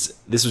was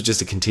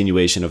just a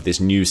continuation of this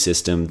new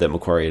system that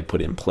Macquarie had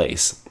put in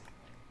place.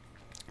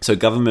 So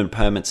government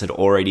permits had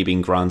already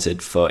been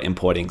granted for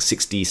importing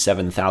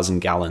 67,000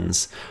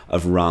 gallons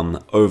of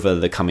rum over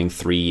the coming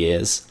 3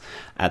 years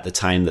at the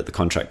time that the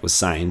contract was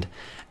signed.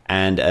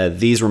 And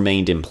these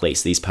remained in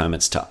place, these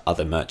permits, to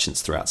other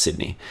merchants throughout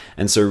Sydney.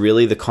 And so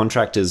really the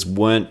contractors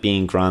weren't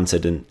being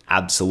granted an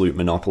absolute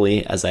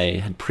monopoly, as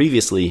I had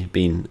previously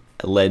been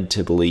led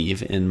to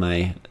believe in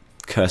my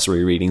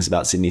cursory readings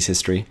about Sydney's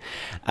history.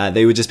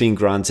 They were just being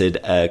granted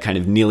kind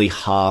of nearly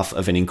half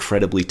of an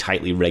incredibly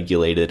tightly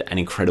regulated and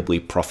incredibly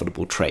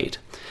profitable trade,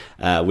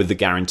 with the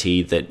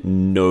guarantee that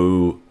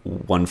no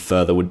one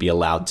further would be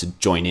allowed to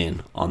join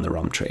in on the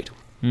rum trade.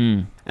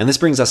 And this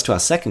brings us to our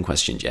second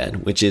question,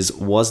 Jed, which is,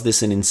 was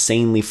this an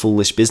insanely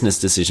foolish business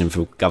decision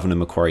for Governor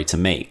Macquarie to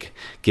make,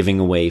 giving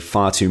away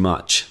far too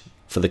much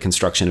for the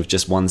construction of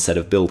just one set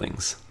of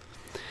buildings?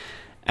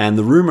 And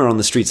the rumour on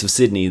the streets of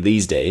Sydney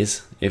these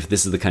days, if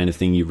this is the kind of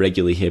thing you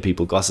regularly hear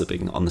people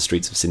gossiping on the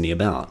streets of Sydney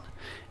about,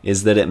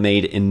 is that it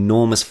made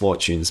enormous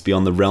fortunes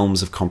beyond the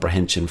realms of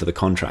comprehension for the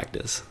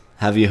contractors.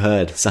 Have you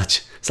heard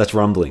such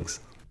rumblings?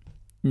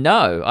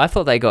 No, I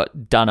thought they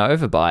got done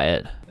over by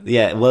it.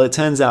 Yeah, well, it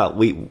turns out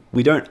we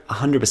don't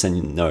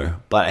 100% know,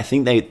 but I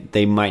think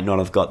they might not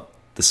have got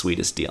the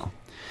sweetest deal.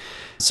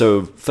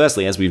 So,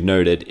 firstly, as we've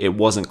noted, it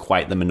wasn't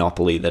quite the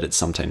monopoly that it's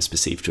sometimes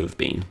perceived to have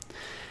been.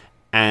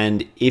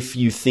 And if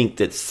you think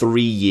that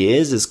 3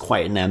 years is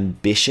quite an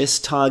ambitious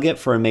target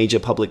for a major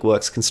public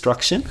works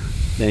construction,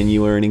 then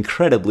you are an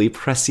incredibly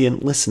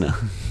prescient listener.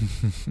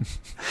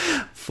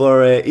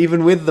 For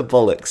even with the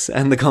bullocks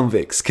and the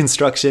convicts,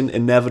 construction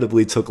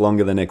inevitably took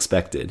longer than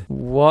expected.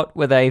 What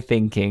were they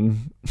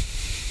thinking?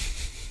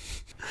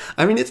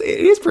 I mean, it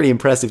is pretty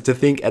impressive to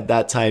think at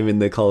that time in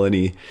the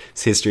colony's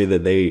history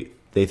that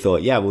they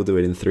thought, yeah, we'll do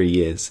it in 3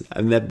 years.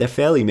 I mean, they're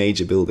fairly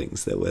major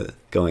buildings that were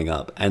going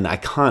up, and I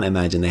can't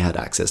imagine they had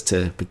access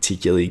to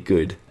particularly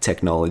good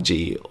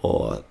technology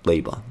or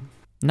labour.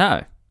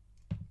 No.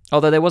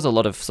 Although there was a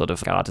lot of sort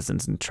of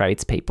artisans and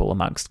tradespeople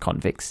amongst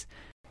convicts.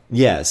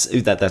 Yes,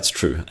 that's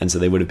true. And so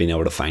they would have been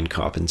able to find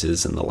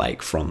carpenters and the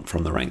like from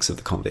the ranks of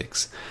the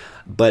convicts.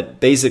 But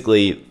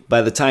basically,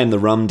 by the time the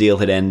rum deal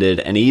had ended,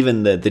 and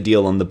even the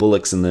deal on the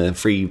bullocks and the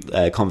free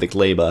convict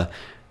labour,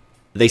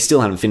 they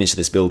still hadn't finished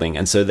this building.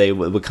 And so they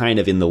were kind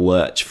of in the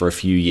lurch for a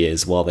few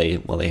years while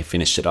they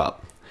finished it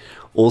up.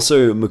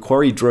 Also,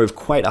 Macquarie drove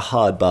quite a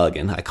hard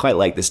bargain. I quite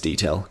like this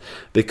detail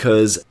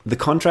because the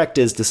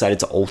contractors decided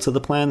to alter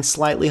the plan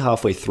slightly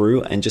halfway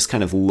through and just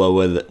kind of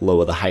lower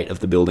the height of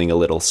the building a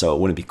little so it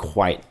wouldn't be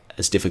quite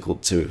as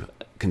difficult to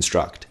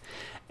construct.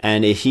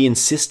 And he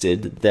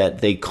insisted that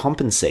they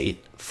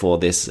compensate for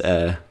this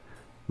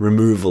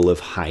removal of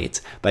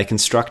height by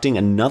constructing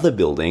another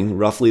building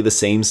roughly the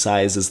same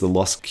size as the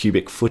lost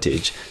cubic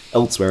footage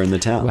elsewhere in the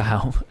town.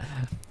 Wow.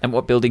 And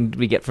what building did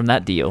we get from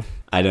that deal?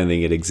 I don't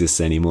think it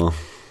exists anymore.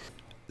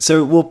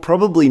 So we'll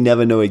probably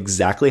never know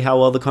exactly how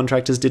well the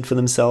contractors did for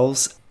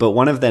themselves, but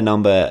one of their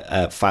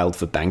number filed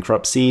for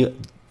bankruptcy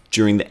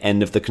during the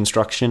end of the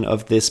construction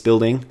of this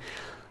building.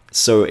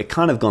 So it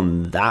can't have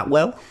gone that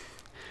well.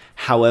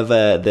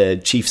 However, the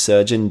chief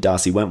surgeon,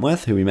 Darcy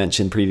Wentworth, who we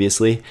mentioned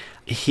previously,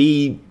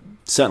 he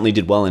certainly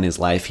did well in his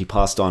life. He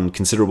passed on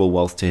considerable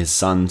wealth to his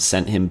son,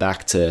 sent him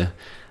back to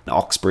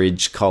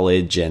Oxbridge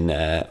College,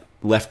 and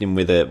left him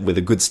with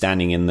a good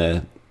standing in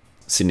the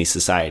Sydney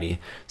society.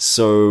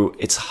 So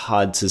it's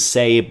hard to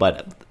say,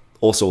 but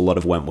also a lot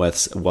of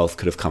Wentworth's wealth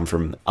could have come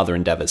from other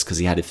endeavors because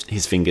he had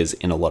his fingers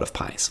in a lot of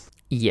pies.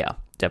 Yeah,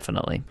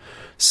 definitely.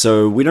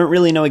 So we don't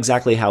really know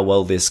exactly how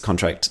well this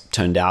contract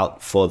turned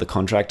out for the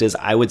contractors.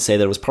 I would say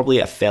that it was probably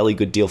a fairly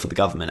good deal for the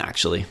government,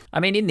 actually. I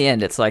mean, in the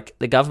end, it's like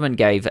the government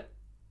gave,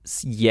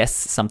 yes,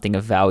 something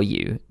of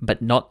value,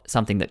 but not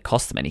something that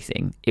cost them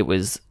anything. It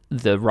was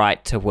the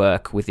right to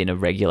work within a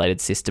regulated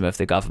system of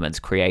the government's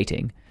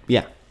creating.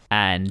 Yeah.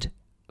 And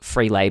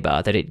free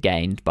labor that it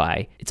gained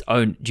by its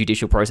own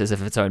judicial process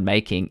of its own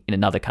making in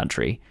another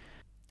country.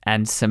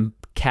 And some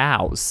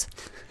cows.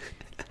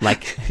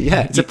 Like,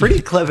 yeah, it's a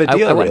pretty clever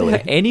deal, I wonder really.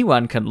 how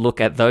anyone can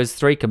look at those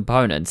three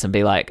components and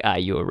be like,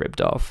 you were ripped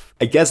off.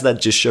 I guess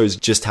that just shows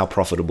just how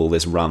profitable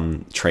this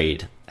rum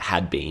trade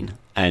had been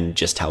and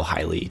just how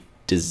highly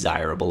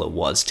desirable it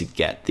was to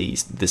get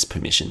this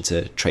permission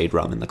to trade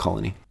rum in the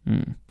colony.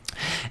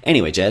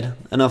 Anyway, Jed,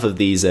 enough of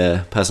these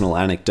personal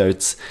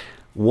anecdotes.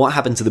 What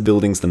happened to the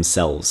buildings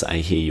themselves, I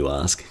hear you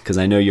ask? Because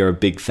I know you're a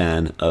big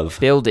fan of...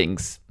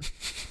 Buildings.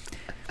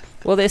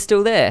 Well, they're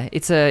still there.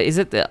 It's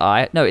not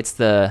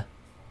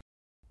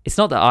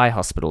the eye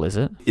hospital, is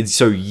it?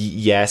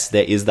 Yes,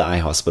 there is the eye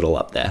hospital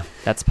up there.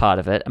 That's part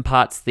of it. And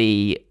part's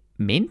the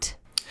Mint?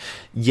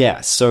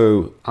 Yeah,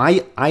 so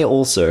I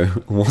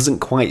also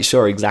wasn't quite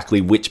sure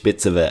exactly which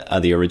bits of it are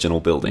the original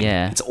building.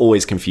 Yeah. It's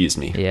always confused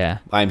me. Yeah.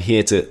 I'm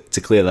here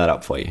to clear that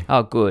up for you.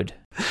 Oh, good.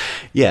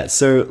 Yeah,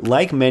 so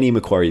like many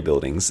Macquarie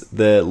buildings,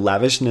 the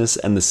lavishness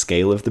and the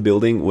scale of the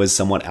building was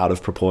somewhat out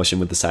of proportion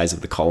with the size of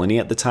the colony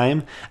at the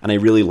time. And I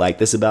really like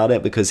this about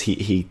it because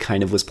he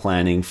kind of was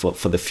planning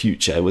for the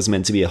future. It was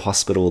meant to be a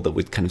hospital that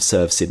would kind of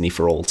serve Sydney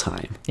for all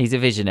time. He's a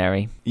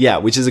visionary. Yeah,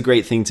 which is a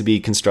great thing to be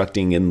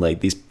constructing in like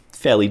these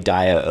fairly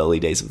dire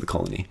early days of the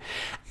colony.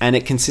 And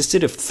it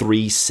consisted of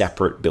 3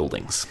 separate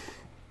buildings.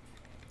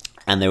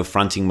 And they were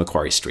fronting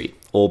Macquarie Street,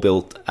 all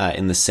built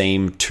in the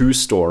same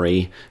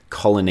 2-story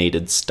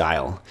colonnaded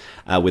style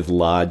with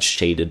large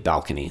shaded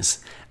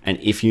balconies. And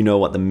if you know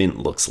what the Mint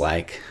looks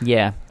like,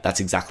 yeah, that's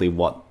exactly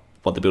what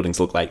the buildings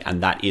look like.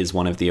 And that is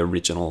one of the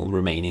original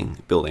remaining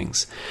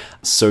buildings.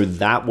 So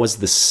that was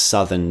the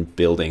southern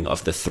building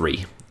of the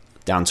 3,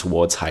 down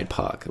towards Hyde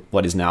Park,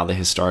 what is now the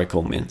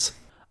historical Mint.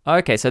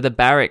 Okay, so the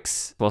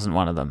barracks wasn't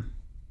one of them.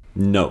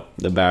 No,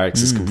 the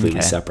barracks is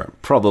completely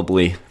separate.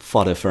 Probably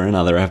fodder for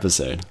another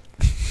episode.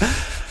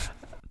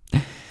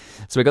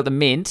 So we got the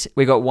Mint.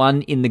 We got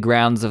one in the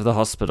grounds of the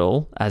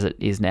hospital, as it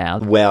is now.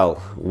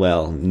 Well,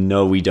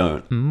 no, we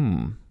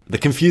don't. The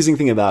confusing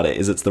thing about it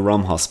is it's the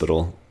Rum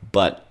Hospital,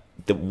 but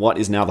what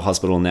is now the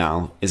hospital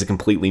now is a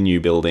completely new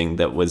building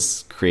that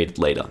was created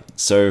later.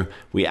 So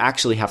we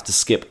actually have to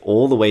skip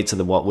all the way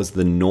to what was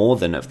the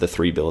northern of the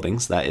 3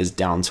 buildings, that is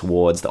down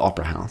towards the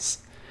Opera House.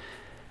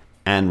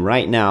 And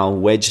right now,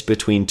 wedged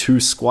between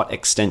 2 squat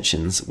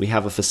extensions, we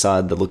have a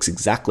facade that looks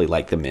exactly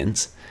like the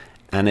Mint,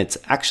 and it's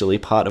actually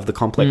part of the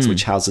complex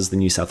which houses the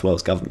New South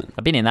Wales government.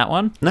 I've been in that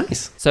one.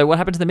 Nice. So what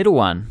happened to the middle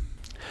one?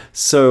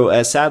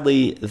 So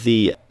sadly,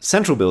 the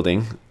central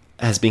building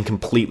has been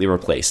completely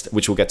replaced,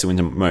 which we'll get to in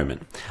a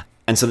moment.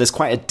 And so there's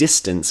quite a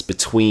distance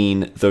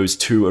between those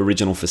 2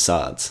 original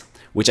facades,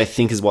 which I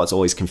think is what's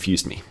always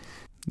confused me.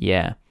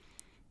 Yeah.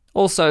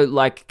 Also,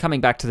 like, coming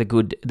back to the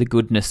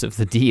goodness of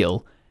the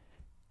deal,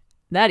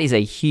 that is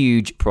a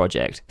huge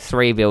project.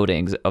 3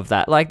 buildings of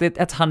that. Like,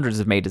 that's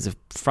hundreds of meters of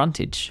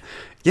frontage.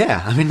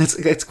 Yeah, I mean,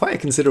 it's quite a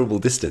considerable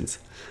distance.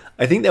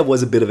 I think there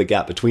was a bit of a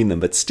gap between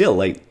them, but still,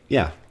 like,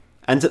 yeah.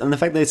 And the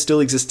fact that it still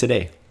exists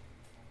today.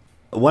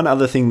 One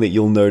other thing that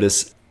you'll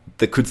notice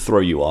that could throw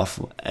you off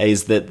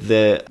is that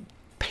the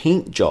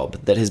paint job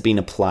that has been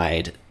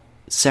applied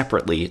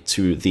separately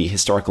to the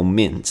historical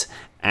Mint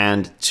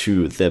and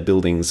to the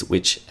buildings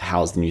which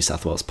house the New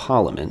South Wales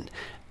Parliament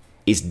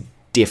is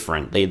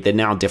different. They're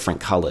now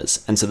different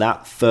colours. And so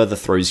that further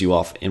throws you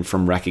off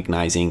from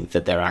recognising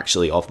that they're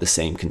actually of the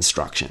same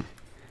construction.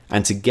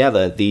 And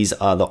together, these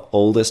are the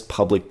oldest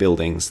public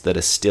buildings that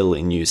are still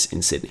in use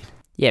in Sydney.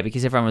 Yeah,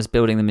 because everyone was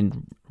building them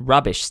in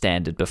rubbish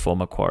standard before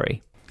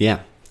Macquarie.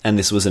 Yeah, and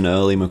this was an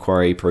early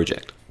Macquarie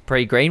project.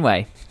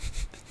 Pre-Greenway.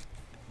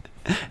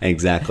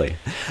 Exactly.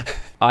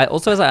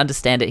 As I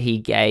understand it, he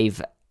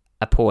gave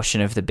a portion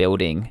of the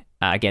building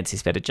against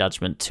his better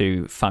judgment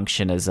to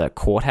function as a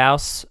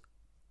courthouse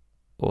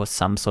or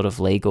some sort of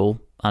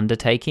legal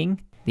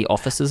undertaking. The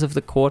offices of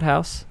the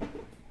courthouse.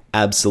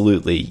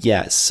 Absolutely,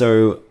 yeah.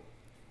 So,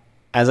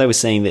 as I was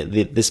saying,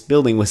 that this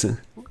building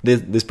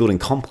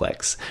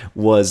complex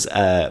was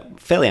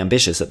fairly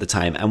ambitious at the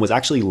time and was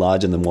actually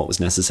larger than what was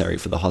necessary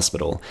for the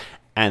hospital.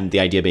 And the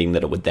idea being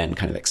that it would then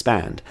kind of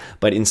expand.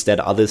 But instead,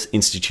 other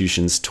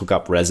institutions took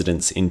up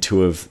residence in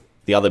two of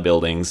the other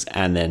buildings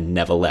and then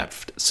never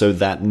left. So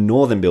that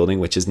northern building,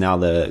 which is now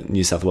the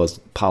New South Wales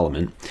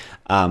Parliament,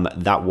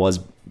 that was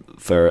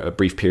for a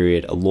brief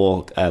period a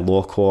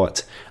law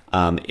court.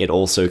 It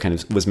also kind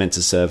of was meant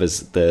to serve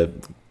as the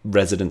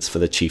residence for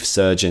the chief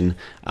surgeon,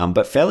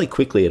 but fairly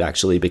quickly it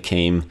actually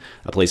became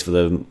a place for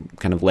the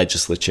kind of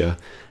legislature,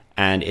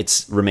 and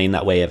it's remained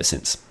that way ever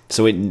since.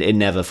 So it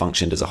never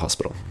functioned as a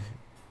hospital.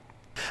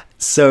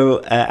 So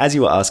as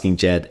you were asking,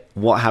 Jed,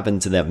 what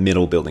happened to that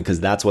middle building?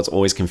 Because that's what's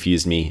always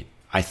confused me.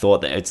 I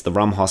thought that it's the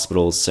Rum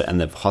Hospital, and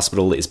the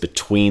hospital is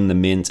between the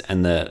Mint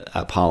and the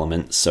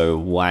Parliament. So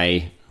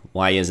why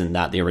isn't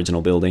that the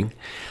original building?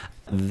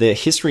 The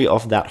history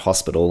of that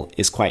hospital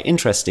is quite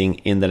interesting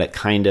in that it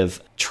kind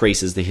of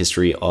traces the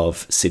history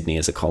of Sydney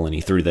as a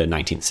colony through the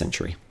 19th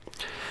century.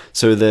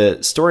 So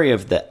the story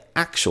of the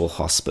actual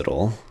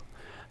hospital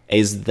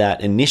is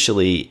that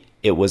initially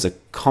it was a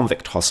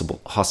convict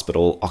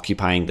hospital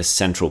occupying the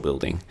central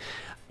building,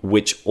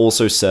 which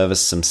also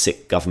serviced some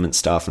sick government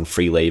staff and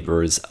free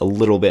labourers a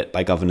little bit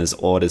by governor's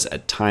orders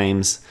at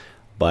times,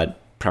 but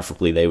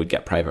preferably they would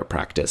get private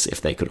practice if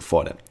they could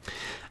afford it.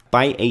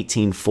 By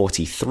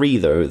 1843,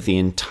 though, the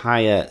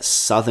entire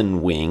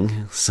southern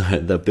wing, so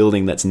the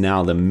building that's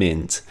now the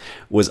Mint,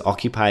 was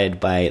occupied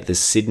by the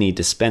Sydney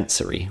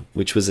Dispensary,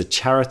 which was a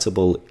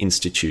charitable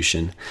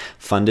institution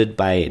funded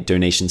by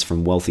donations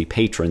from wealthy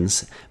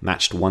patrons,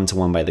 matched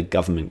 1-to-1 by the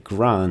government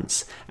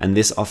grants, and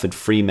this offered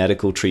free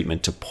medical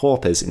treatment to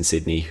paupers in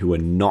Sydney who were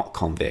not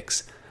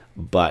convicts,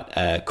 but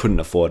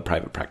couldn't afford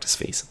private practice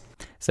fees.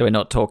 So we're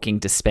not talking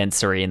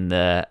dispensary in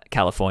the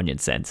Californian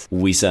sense.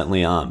 We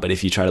certainly aren't, but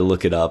if you try to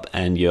look it up,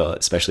 and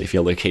especially if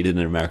you're located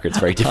in America, it's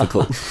very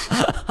difficult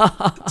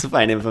to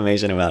find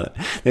information about it.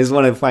 They just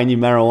want to find you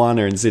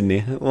marijuana in Sydney.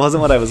 It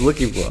wasn't what I was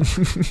looking for.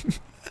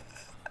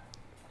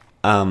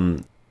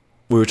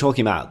 We were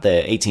talking about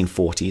the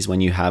 1840s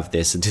when you have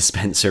this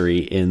dispensary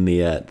in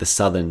the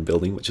southern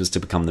building, which was to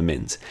become the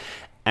Mint.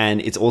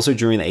 And it's also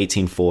during the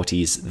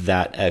 1840s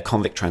that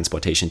convict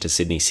transportation to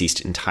Sydney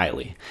ceased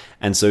entirely.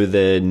 And so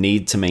the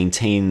need to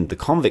maintain the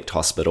convict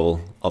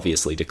hospital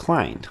obviously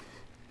declined.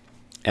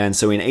 And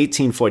so in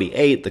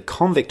 1848, the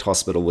convict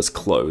hospital was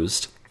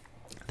closed.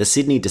 The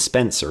Sydney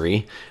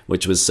Dispensary,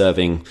 which was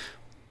serving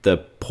the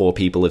poor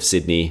people of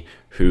Sydney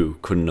who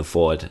couldn't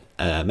afford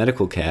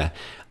medical care,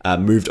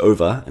 moved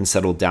over and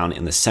settled down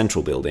in the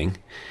central building.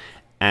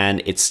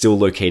 And it's still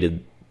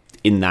located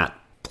in that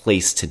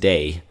place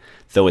today,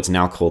 though it's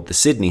now called the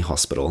Sydney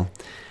Hospital,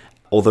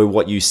 although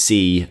what you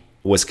see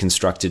was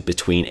constructed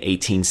between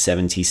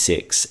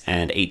 1876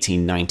 and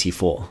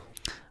 1894.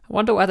 I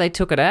wonder why they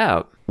took it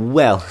out.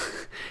 Well,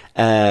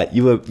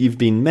 you've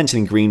been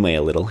mentioning Greenway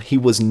a little. He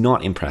was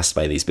not impressed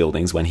by these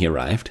buildings when he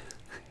arrived.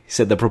 He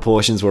said the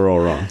proportions were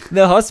all wrong.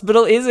 The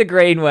hospital is a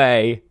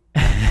Greenway.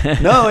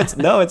 No, it's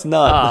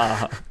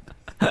not.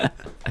 Oh.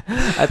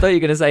 I thought you were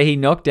going to say he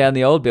knocked down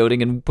the old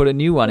building and put a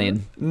new one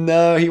in.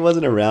 No, he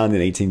wasn't around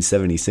in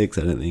 1876,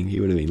 I don't think. He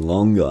would have been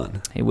long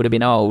gone. He would have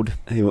been old.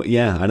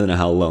 Yeah, I don't know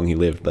how long he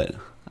lived, but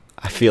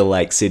I feel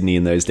like Sydney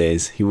in those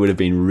days, he would have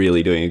been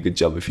really doing a good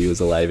job if he was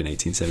alive in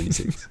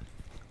 1876.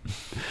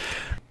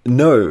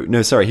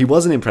 No, sorry, he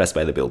wasn't impressed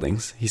by the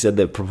buildings. He said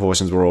the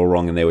proportions were all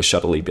wrong and they were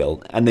shoddily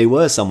built. And they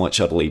were somewhat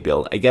shoddily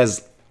built. I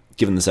guess,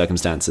 given the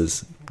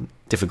circumstances,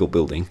 difficult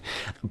building.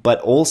 But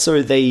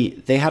also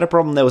they had a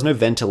problem. There was no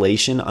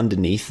ventilation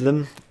underneath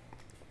them.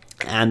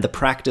 And the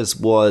practice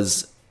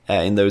was,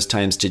 in those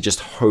times, to just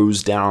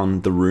hose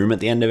down the room at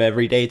the end of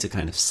every day to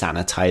kind of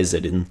sanitize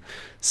it in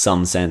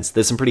some sense.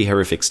 There's some pretty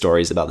horrific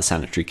stories about the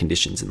sanitary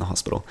conditions in the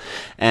hospital.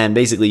 And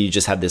basically you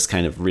just had this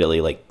kind of really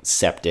like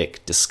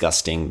septic,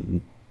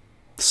 disgusting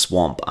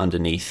swamp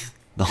underneath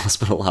the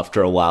hospital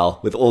after a while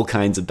with all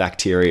kinds of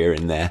bacteria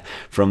in there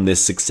from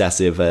this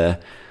successive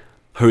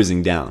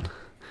hosing down.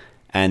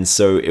 And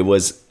so it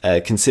was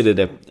considered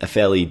a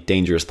fairly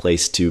dangerous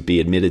place to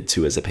be admitted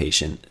to as a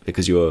patient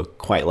because you were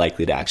quite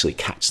likely to actually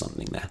catch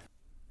something there.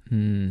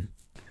 Mm.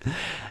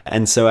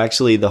 And so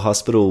actually the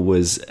hospital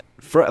was,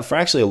 for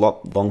actually a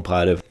long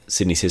part of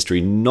Sydney's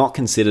history, not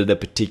considered a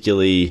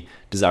particularly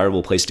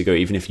desirable place to go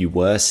even if you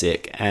were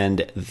sick.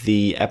 And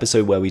the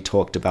episode where we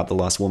talked about the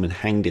last woman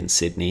hanged in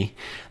Sydney,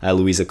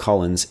 Louisa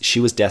Collins, she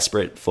was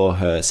desperate for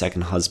her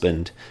second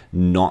husband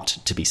not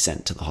to be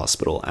sent to the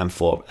hospital and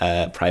for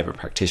a private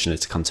practitioner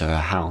to come to her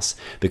house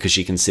because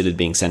she considered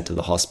being sent to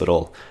the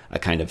hospital a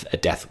kind of a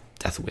death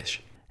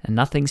wish. And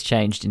nothing's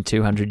changed in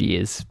 200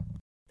 years.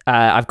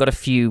 I've got a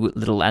few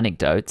little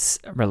anecdotes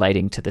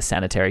relating to the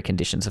sanitary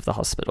conditions of the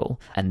hospital,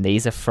 and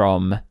these are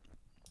from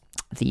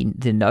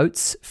the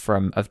notes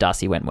of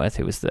Darcy Wentworth,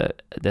 who was the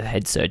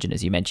head surgeon,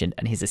 as you mentioned,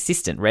 and his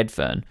assistant,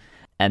 Redfern.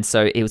 And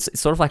so it was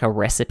sort of like a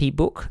recipe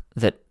book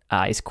that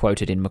is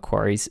quoted in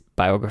Macquarie's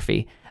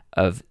biography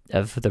of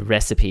the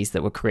recipes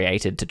that were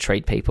created to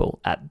treat people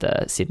at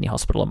the Sydney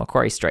Hospital on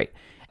Macquarie Street.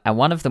 And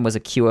one of them was a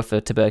cure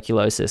for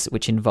tuberculosis,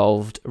 which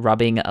involved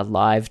rubbing a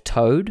live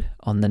toad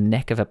on the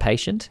neck of a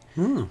patient,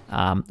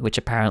 which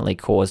apparently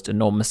caused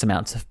enormous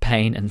amounts of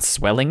pain and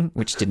swelling,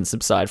 which didn't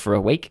subside for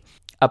a week.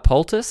 A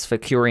poultice for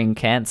curing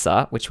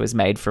cancer, which was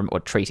made from, or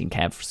treating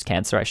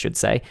cancer, I should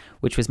say,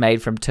 which was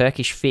made from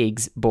Turkish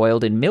figs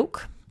boiled in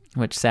milk,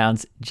 which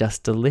sounds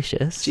just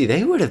delicious. Gee,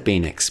 they would have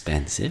been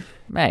expensive.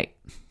 Mate,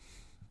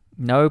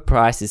 no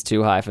price is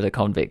too high for the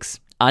convicts.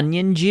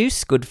 Onion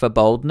juice, good for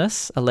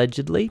baldness,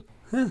 allegedly.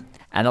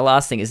 And the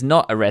last thing is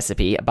not a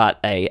recipe, but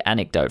an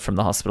anecdote from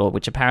the hospital,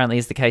 which apparently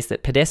is the case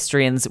that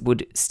pedestrians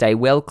would stay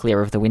well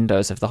clear of the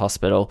windows of the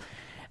hospital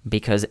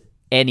because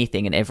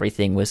anything and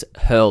everything was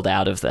hurled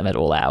out of them at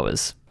all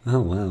hours. Oh,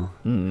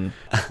 wow.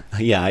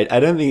 Yeah, I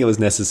don't think it was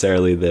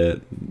necessarily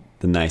the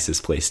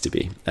nicest place to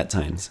be at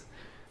times.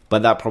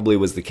 But that probably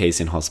was the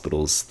case in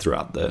hospitals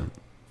throughout the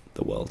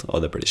world, or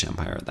the British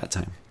Empire at that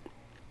time.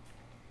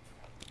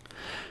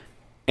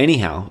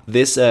 Anyhow,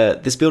 this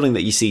building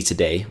that you see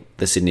today,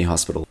 the Sydney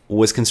Hospital,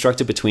 was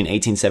constructed between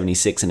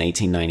 1876 and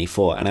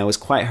 1894, and I was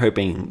quite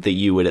hoping that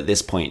you would at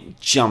this point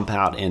jump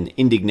out in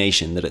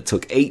indignation that it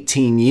took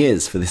 18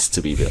 years for this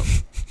to be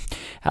built.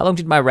 How long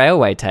did my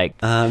railway take?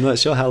 I'm not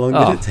sure how long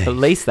did it take. At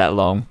least that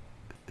long.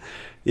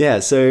 Yeah,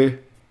 so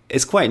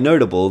it's quite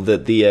notable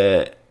that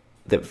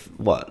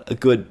a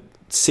good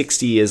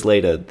 60 years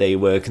later, they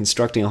were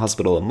constructing a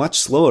hospital at a much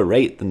slower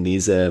rate than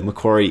these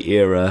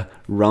Macquarie-era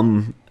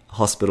rum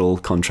hospital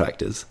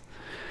contractors.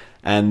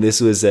 And this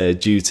was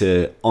due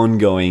to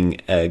ongoing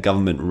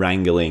government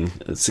wrangling.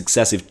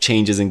 Successive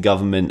changes in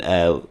government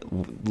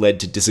led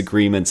to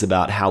disagreements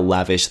about how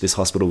lavish this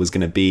hospital was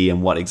going to be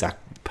and what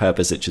exact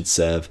purpose it should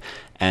serve.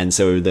 And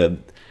so the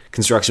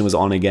construction was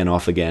on again,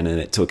 off again, and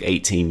it took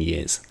 18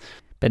 years.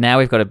 But now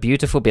we've got a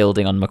beautiful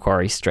building on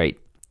Macquarie Street,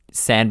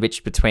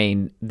 sandwiched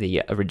between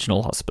the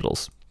original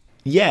hospitals.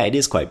 Yeah, it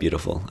is quite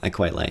beautiful. I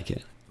quite like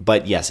it.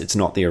 But yes, it's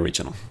not the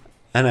original.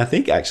 And I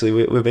think, actually,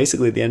 we're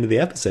basically at the end of the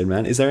episode,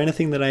 man. Is there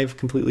anything that I've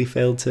completely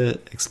failed to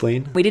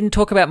explain? We didn't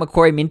talk about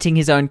Macquarie minting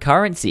his own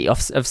currency of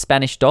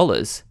Spanish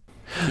dollars.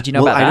 Did you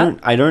know about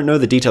that? I don't know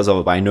the details of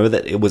it, but I know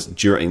that it was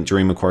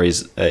during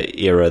Macquarie's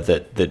era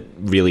that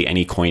really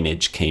any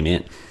coinage came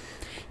in.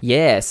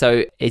 Yeah,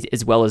 so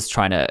as well as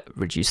trying to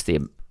reduce the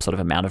sort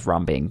of amount of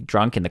rum being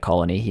drunk in the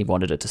colony, he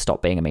wanted it to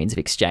stop being a means of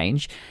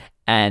exchange.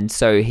 And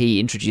so he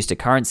introduced a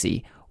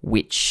currency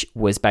which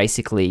was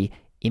basically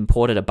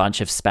imported a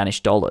bunch of Spanish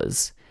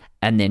dollars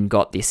and then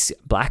got this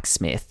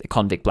blacksmith, a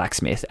convict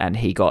blacksmith, and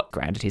he got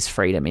granted his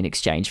freedom in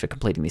exchange for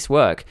completing this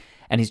work.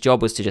 And his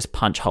job was to just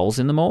punch holes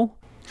in them all.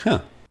 Huh.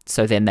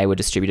 So then they were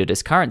distributed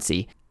as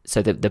currency.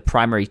 So the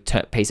primary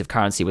piece of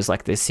currency was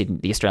like the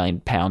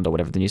Australian pound or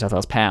whatever, the New South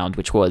Wales pound,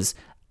 which was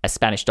a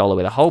Spanish dollar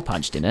with a hole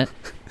punched in it.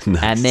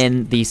 Nice. And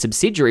then the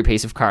subsidiary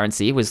piece of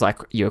currency was like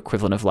your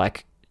equivalent of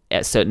like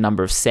a certain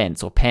number of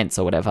cents or pence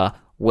or whatever,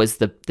 was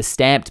the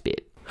stamped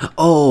bit.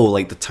 Oh,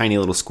 like the tiny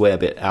little square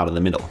bit out of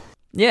the middle.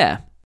 Yeah.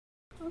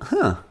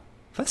 Huh.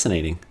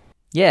 Fascinating.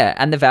 Yeah,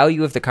 and the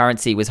value of the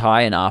currency was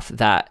high enough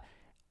that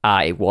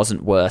it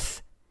wasn't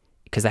worth,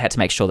 because they had to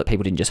make sure that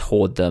people didn't just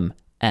hoard them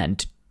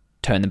and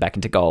turn them back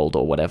into gold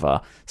or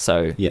whatever.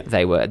 So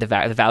they were the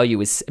value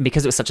was,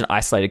 because it was such an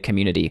isolated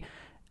community,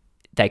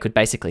 they could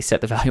basically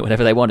set the value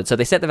whatever they wanted. So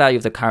they set the value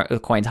of the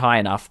coins high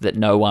enough that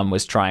no one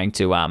was trying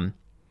to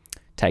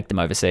take them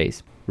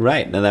overseas.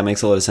 Right, now that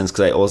makes a lot of sense,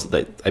 because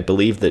I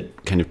believe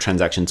that kind of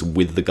transactions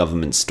with the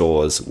government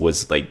stores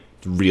was like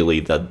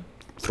really the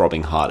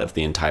throbbing heart of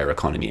the entire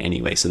economy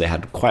anyway, so they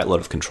had quite a lot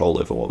of control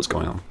over what was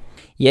going on.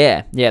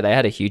 Yeah, they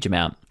had a huge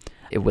amount.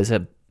 It was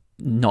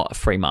not a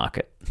free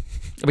market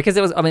because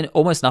there was,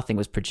 almost nothing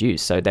was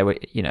produced, so there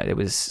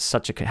was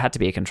had to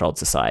be a controlled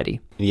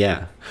society.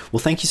 Yeah, well,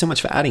 thank you so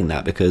much for adding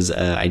that, because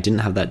I didn't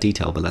have that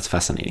detail, but that's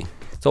fascinating.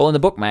 It's all in the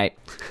book, mate.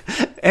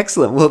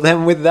 Excellent. Well,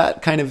 then with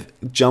that kind of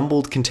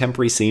jumbled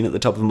contemporary scene at the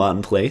top of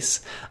Martin Place,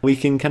 we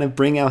can kind of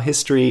bring our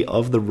history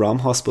of the Rum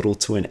Hospital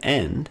to an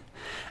end.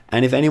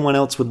 And if anyone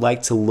else would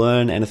like to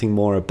learn anything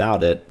more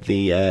about it,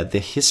 the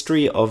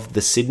history of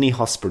the Sydney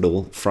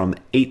Hospital from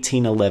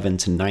 1811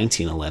 to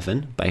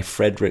 1911 by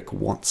Frederick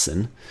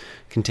Watson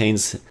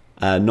contains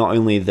not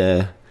only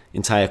the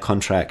entire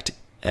contract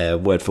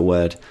word for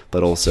word,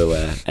 but also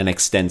an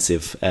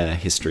extensive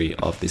history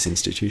of this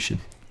institution.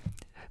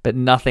 But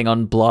nothing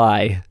on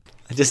Bligh.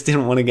 I just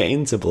didn't want to get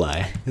into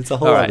Bligh. It's a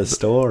whole other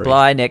story.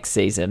 Bligh next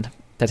season,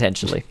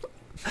 potentially.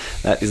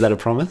 Is that a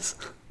promise?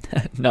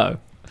 No.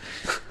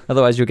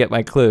 Otherwise you'll get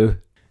my clue.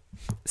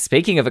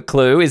 Speaking of a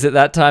clue, is it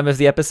that time of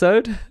the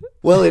episode?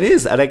 Well, it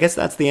is. And I guess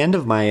that's the end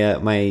of my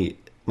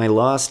my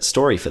last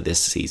story for this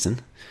season.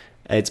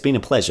 It's been a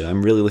pleasure.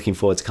 I'm really looking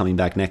forward to coming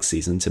back next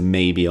season to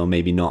maybe or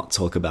maybe not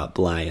talk about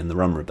Bligh and the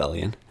Rum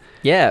Rebellion.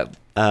 Yeah.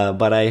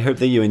 But I hope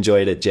that you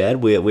enjoyed it,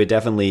 Jed. We're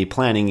definitely,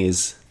 planning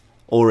is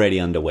already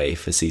underway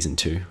for season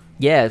 2.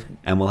 Yeah.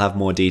 And we'll have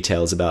more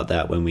details about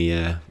that when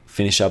we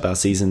finish up our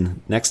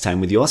season next time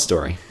with your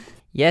story.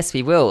 Yes,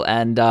 we will.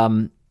 And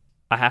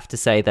I have to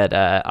say that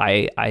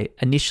I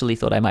initially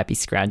thought I might be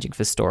scrounging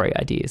for story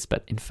ideas,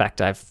 but in fact,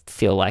 I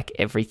feel like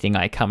everything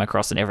I come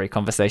across in every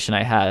conversation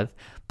I have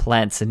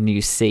plants a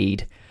new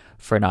seed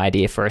for an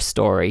idea for a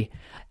story.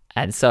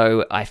 And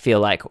so I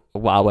feel like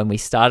while when we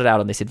started out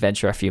on this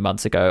adventure a few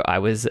months ago, I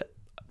was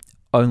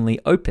only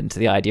open to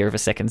the idea of a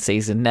second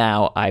season,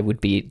 now I would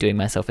be doing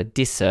myself a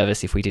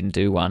disservice if we didn't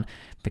do one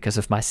because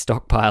of my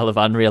stockpile of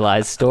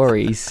unrealized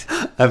stories.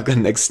 I've got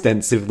an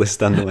extensive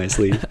list under my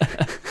sleeve.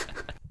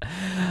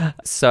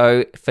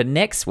 So for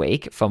next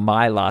week, for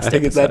my last episode... I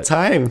think it's that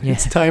time. Yeah.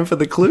 It's time for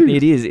the clue.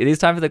 It is. It is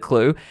time for the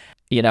clue.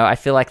 You know, I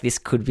feel like this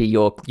could be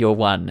your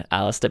one,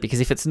 Alistair, because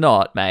if it's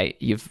not, mate,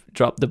 you've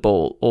dropped the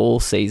ball all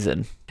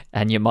season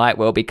and you might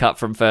well be cut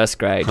from first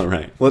grade. All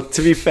right. Well,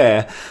 to be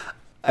fair,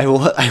 I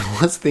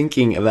was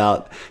thinking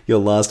about your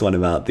last one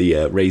about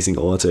the racing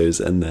autos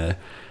and the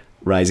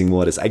rising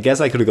waters. I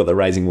guess I could have got the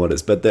rising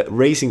waters, but the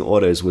racing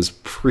autos was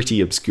pretty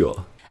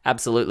obscure.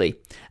 Absolutely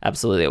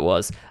it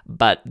was.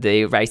 But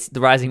the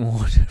rising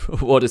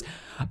waters,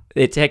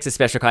 it takes a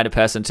special kind of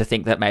person to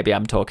think that maybe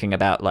I'm talking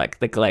about like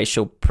the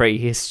glacial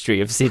prehistory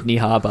of Sydney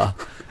Harbour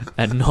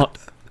and not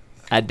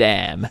a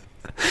dam.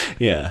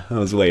 Yeah, I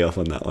was way off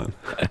on that one.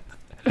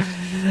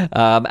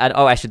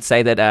 I should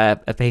say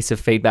that a piece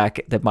of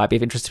feedback that might be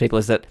of interest to people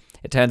is that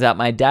it turns out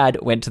my dad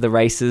went to the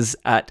races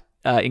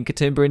in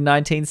Katoomba in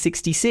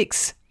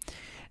 1966.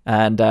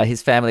 And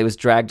his family was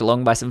dragged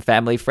along by some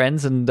family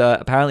friends, and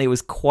apparently it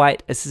was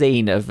quite a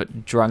scene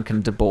of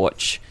drunken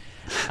debauch.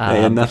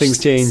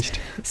 Nothing's changed.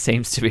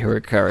 Seems to be a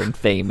recurring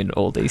theme in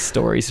all these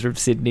stories from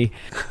Sydney.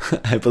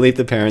 I believe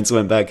the parents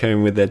went back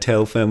home with their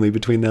tail firmly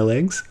between their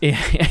legs.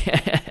 Yeah.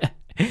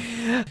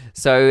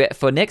 So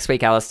for next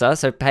week, Alistair,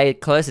 so pay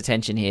close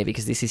attention here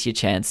because this is your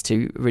chance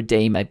to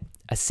redeem a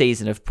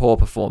season of poor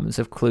performance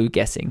of clue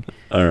guessing.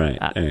 All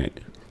right.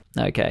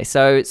 Okay,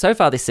 so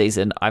far this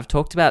season, I've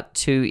talked about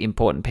 2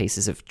 important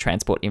pieces of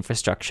transport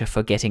infrastructure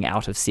for getting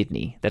out of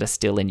Sydney that are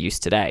still in use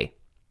today.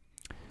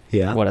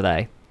 Yeah. What are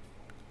they?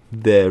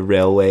 The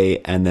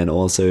railway and then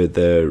also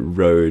the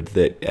road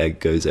that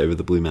goes over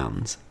the Blue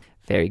Mountains.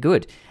 Very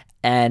good.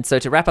 And so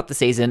to wrap up the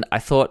season, I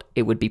thought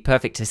it would be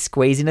perfect to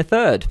squeeze in a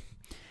third.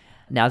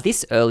 Now,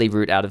 this early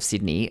route out of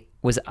Sydney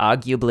was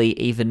arguably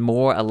even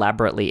more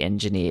elaborately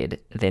engineered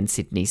than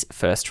Sydney's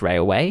first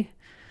railway.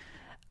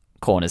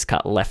 Corners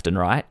cut left and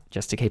right,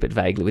 just to keep it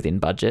vaguely within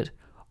budget,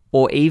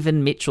 or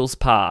even Mitchell's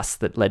Pass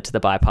that led to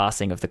the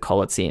bypassing of the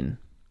Colletts Inn.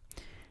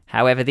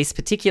 However, this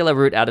particular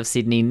route out of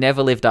Sydney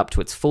never lived up to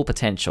its full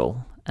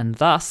potential, and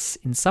thus,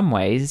 in some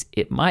ways,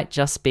 it might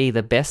just be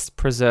the best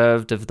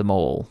preserved of them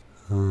all.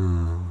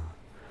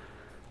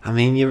 I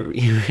mean,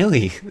 you're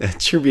really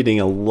attributing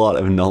a lot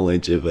of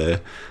knowledge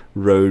of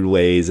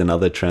roadways and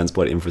other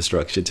transport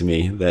infrastructure to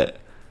me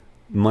that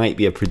might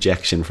be a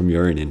projection from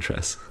your own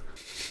interests.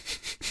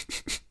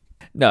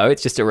 No,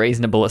 it's just a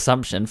reasonable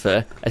assumption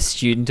for a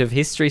student of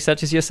history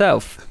such as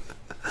yourself.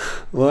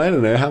 Well, I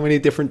don't know. How many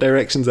different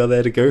directions are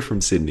there to go from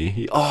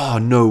Sydney? Oh,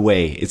 no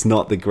way. It's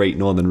not the Great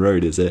Northern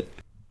Road, is it?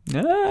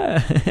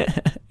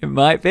 It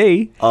might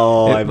be.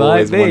 Oh, I've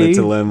always wanted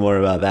to learn more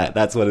about that.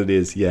 That's what it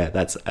is. Yeah,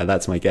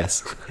 that's my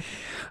guess.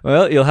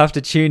 Well, you'll have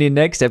to tune in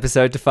next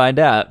episode to find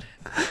out.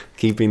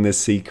 Keeping the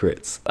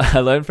secrets. I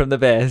learned from the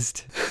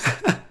best.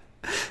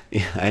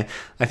 Yeah,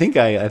 I think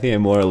I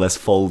more or less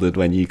folded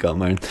when you got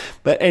mine.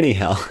 But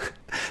anyhow,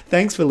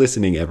 thanks for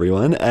listening,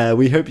 everyone.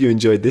 We hope you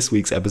enjoyed this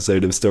week's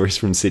episode of Stories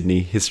from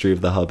Sydney, History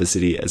of the Harbour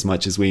City, as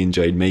much as we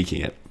enjoyed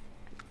making it.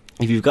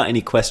 If you've got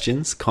any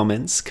questions,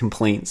 comments,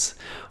 complaints,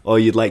 or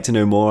you'd like to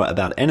know more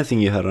about anything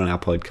you heard on our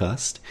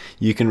podcast,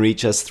 you can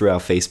reach us through our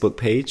Facebook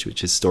page,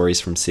 which is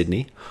Stories from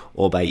Sydney,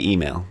 or by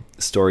email,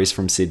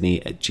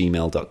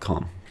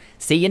 storiesfromsydney@gmail.com.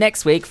 See you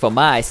next week for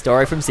my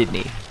Story from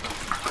Sydney.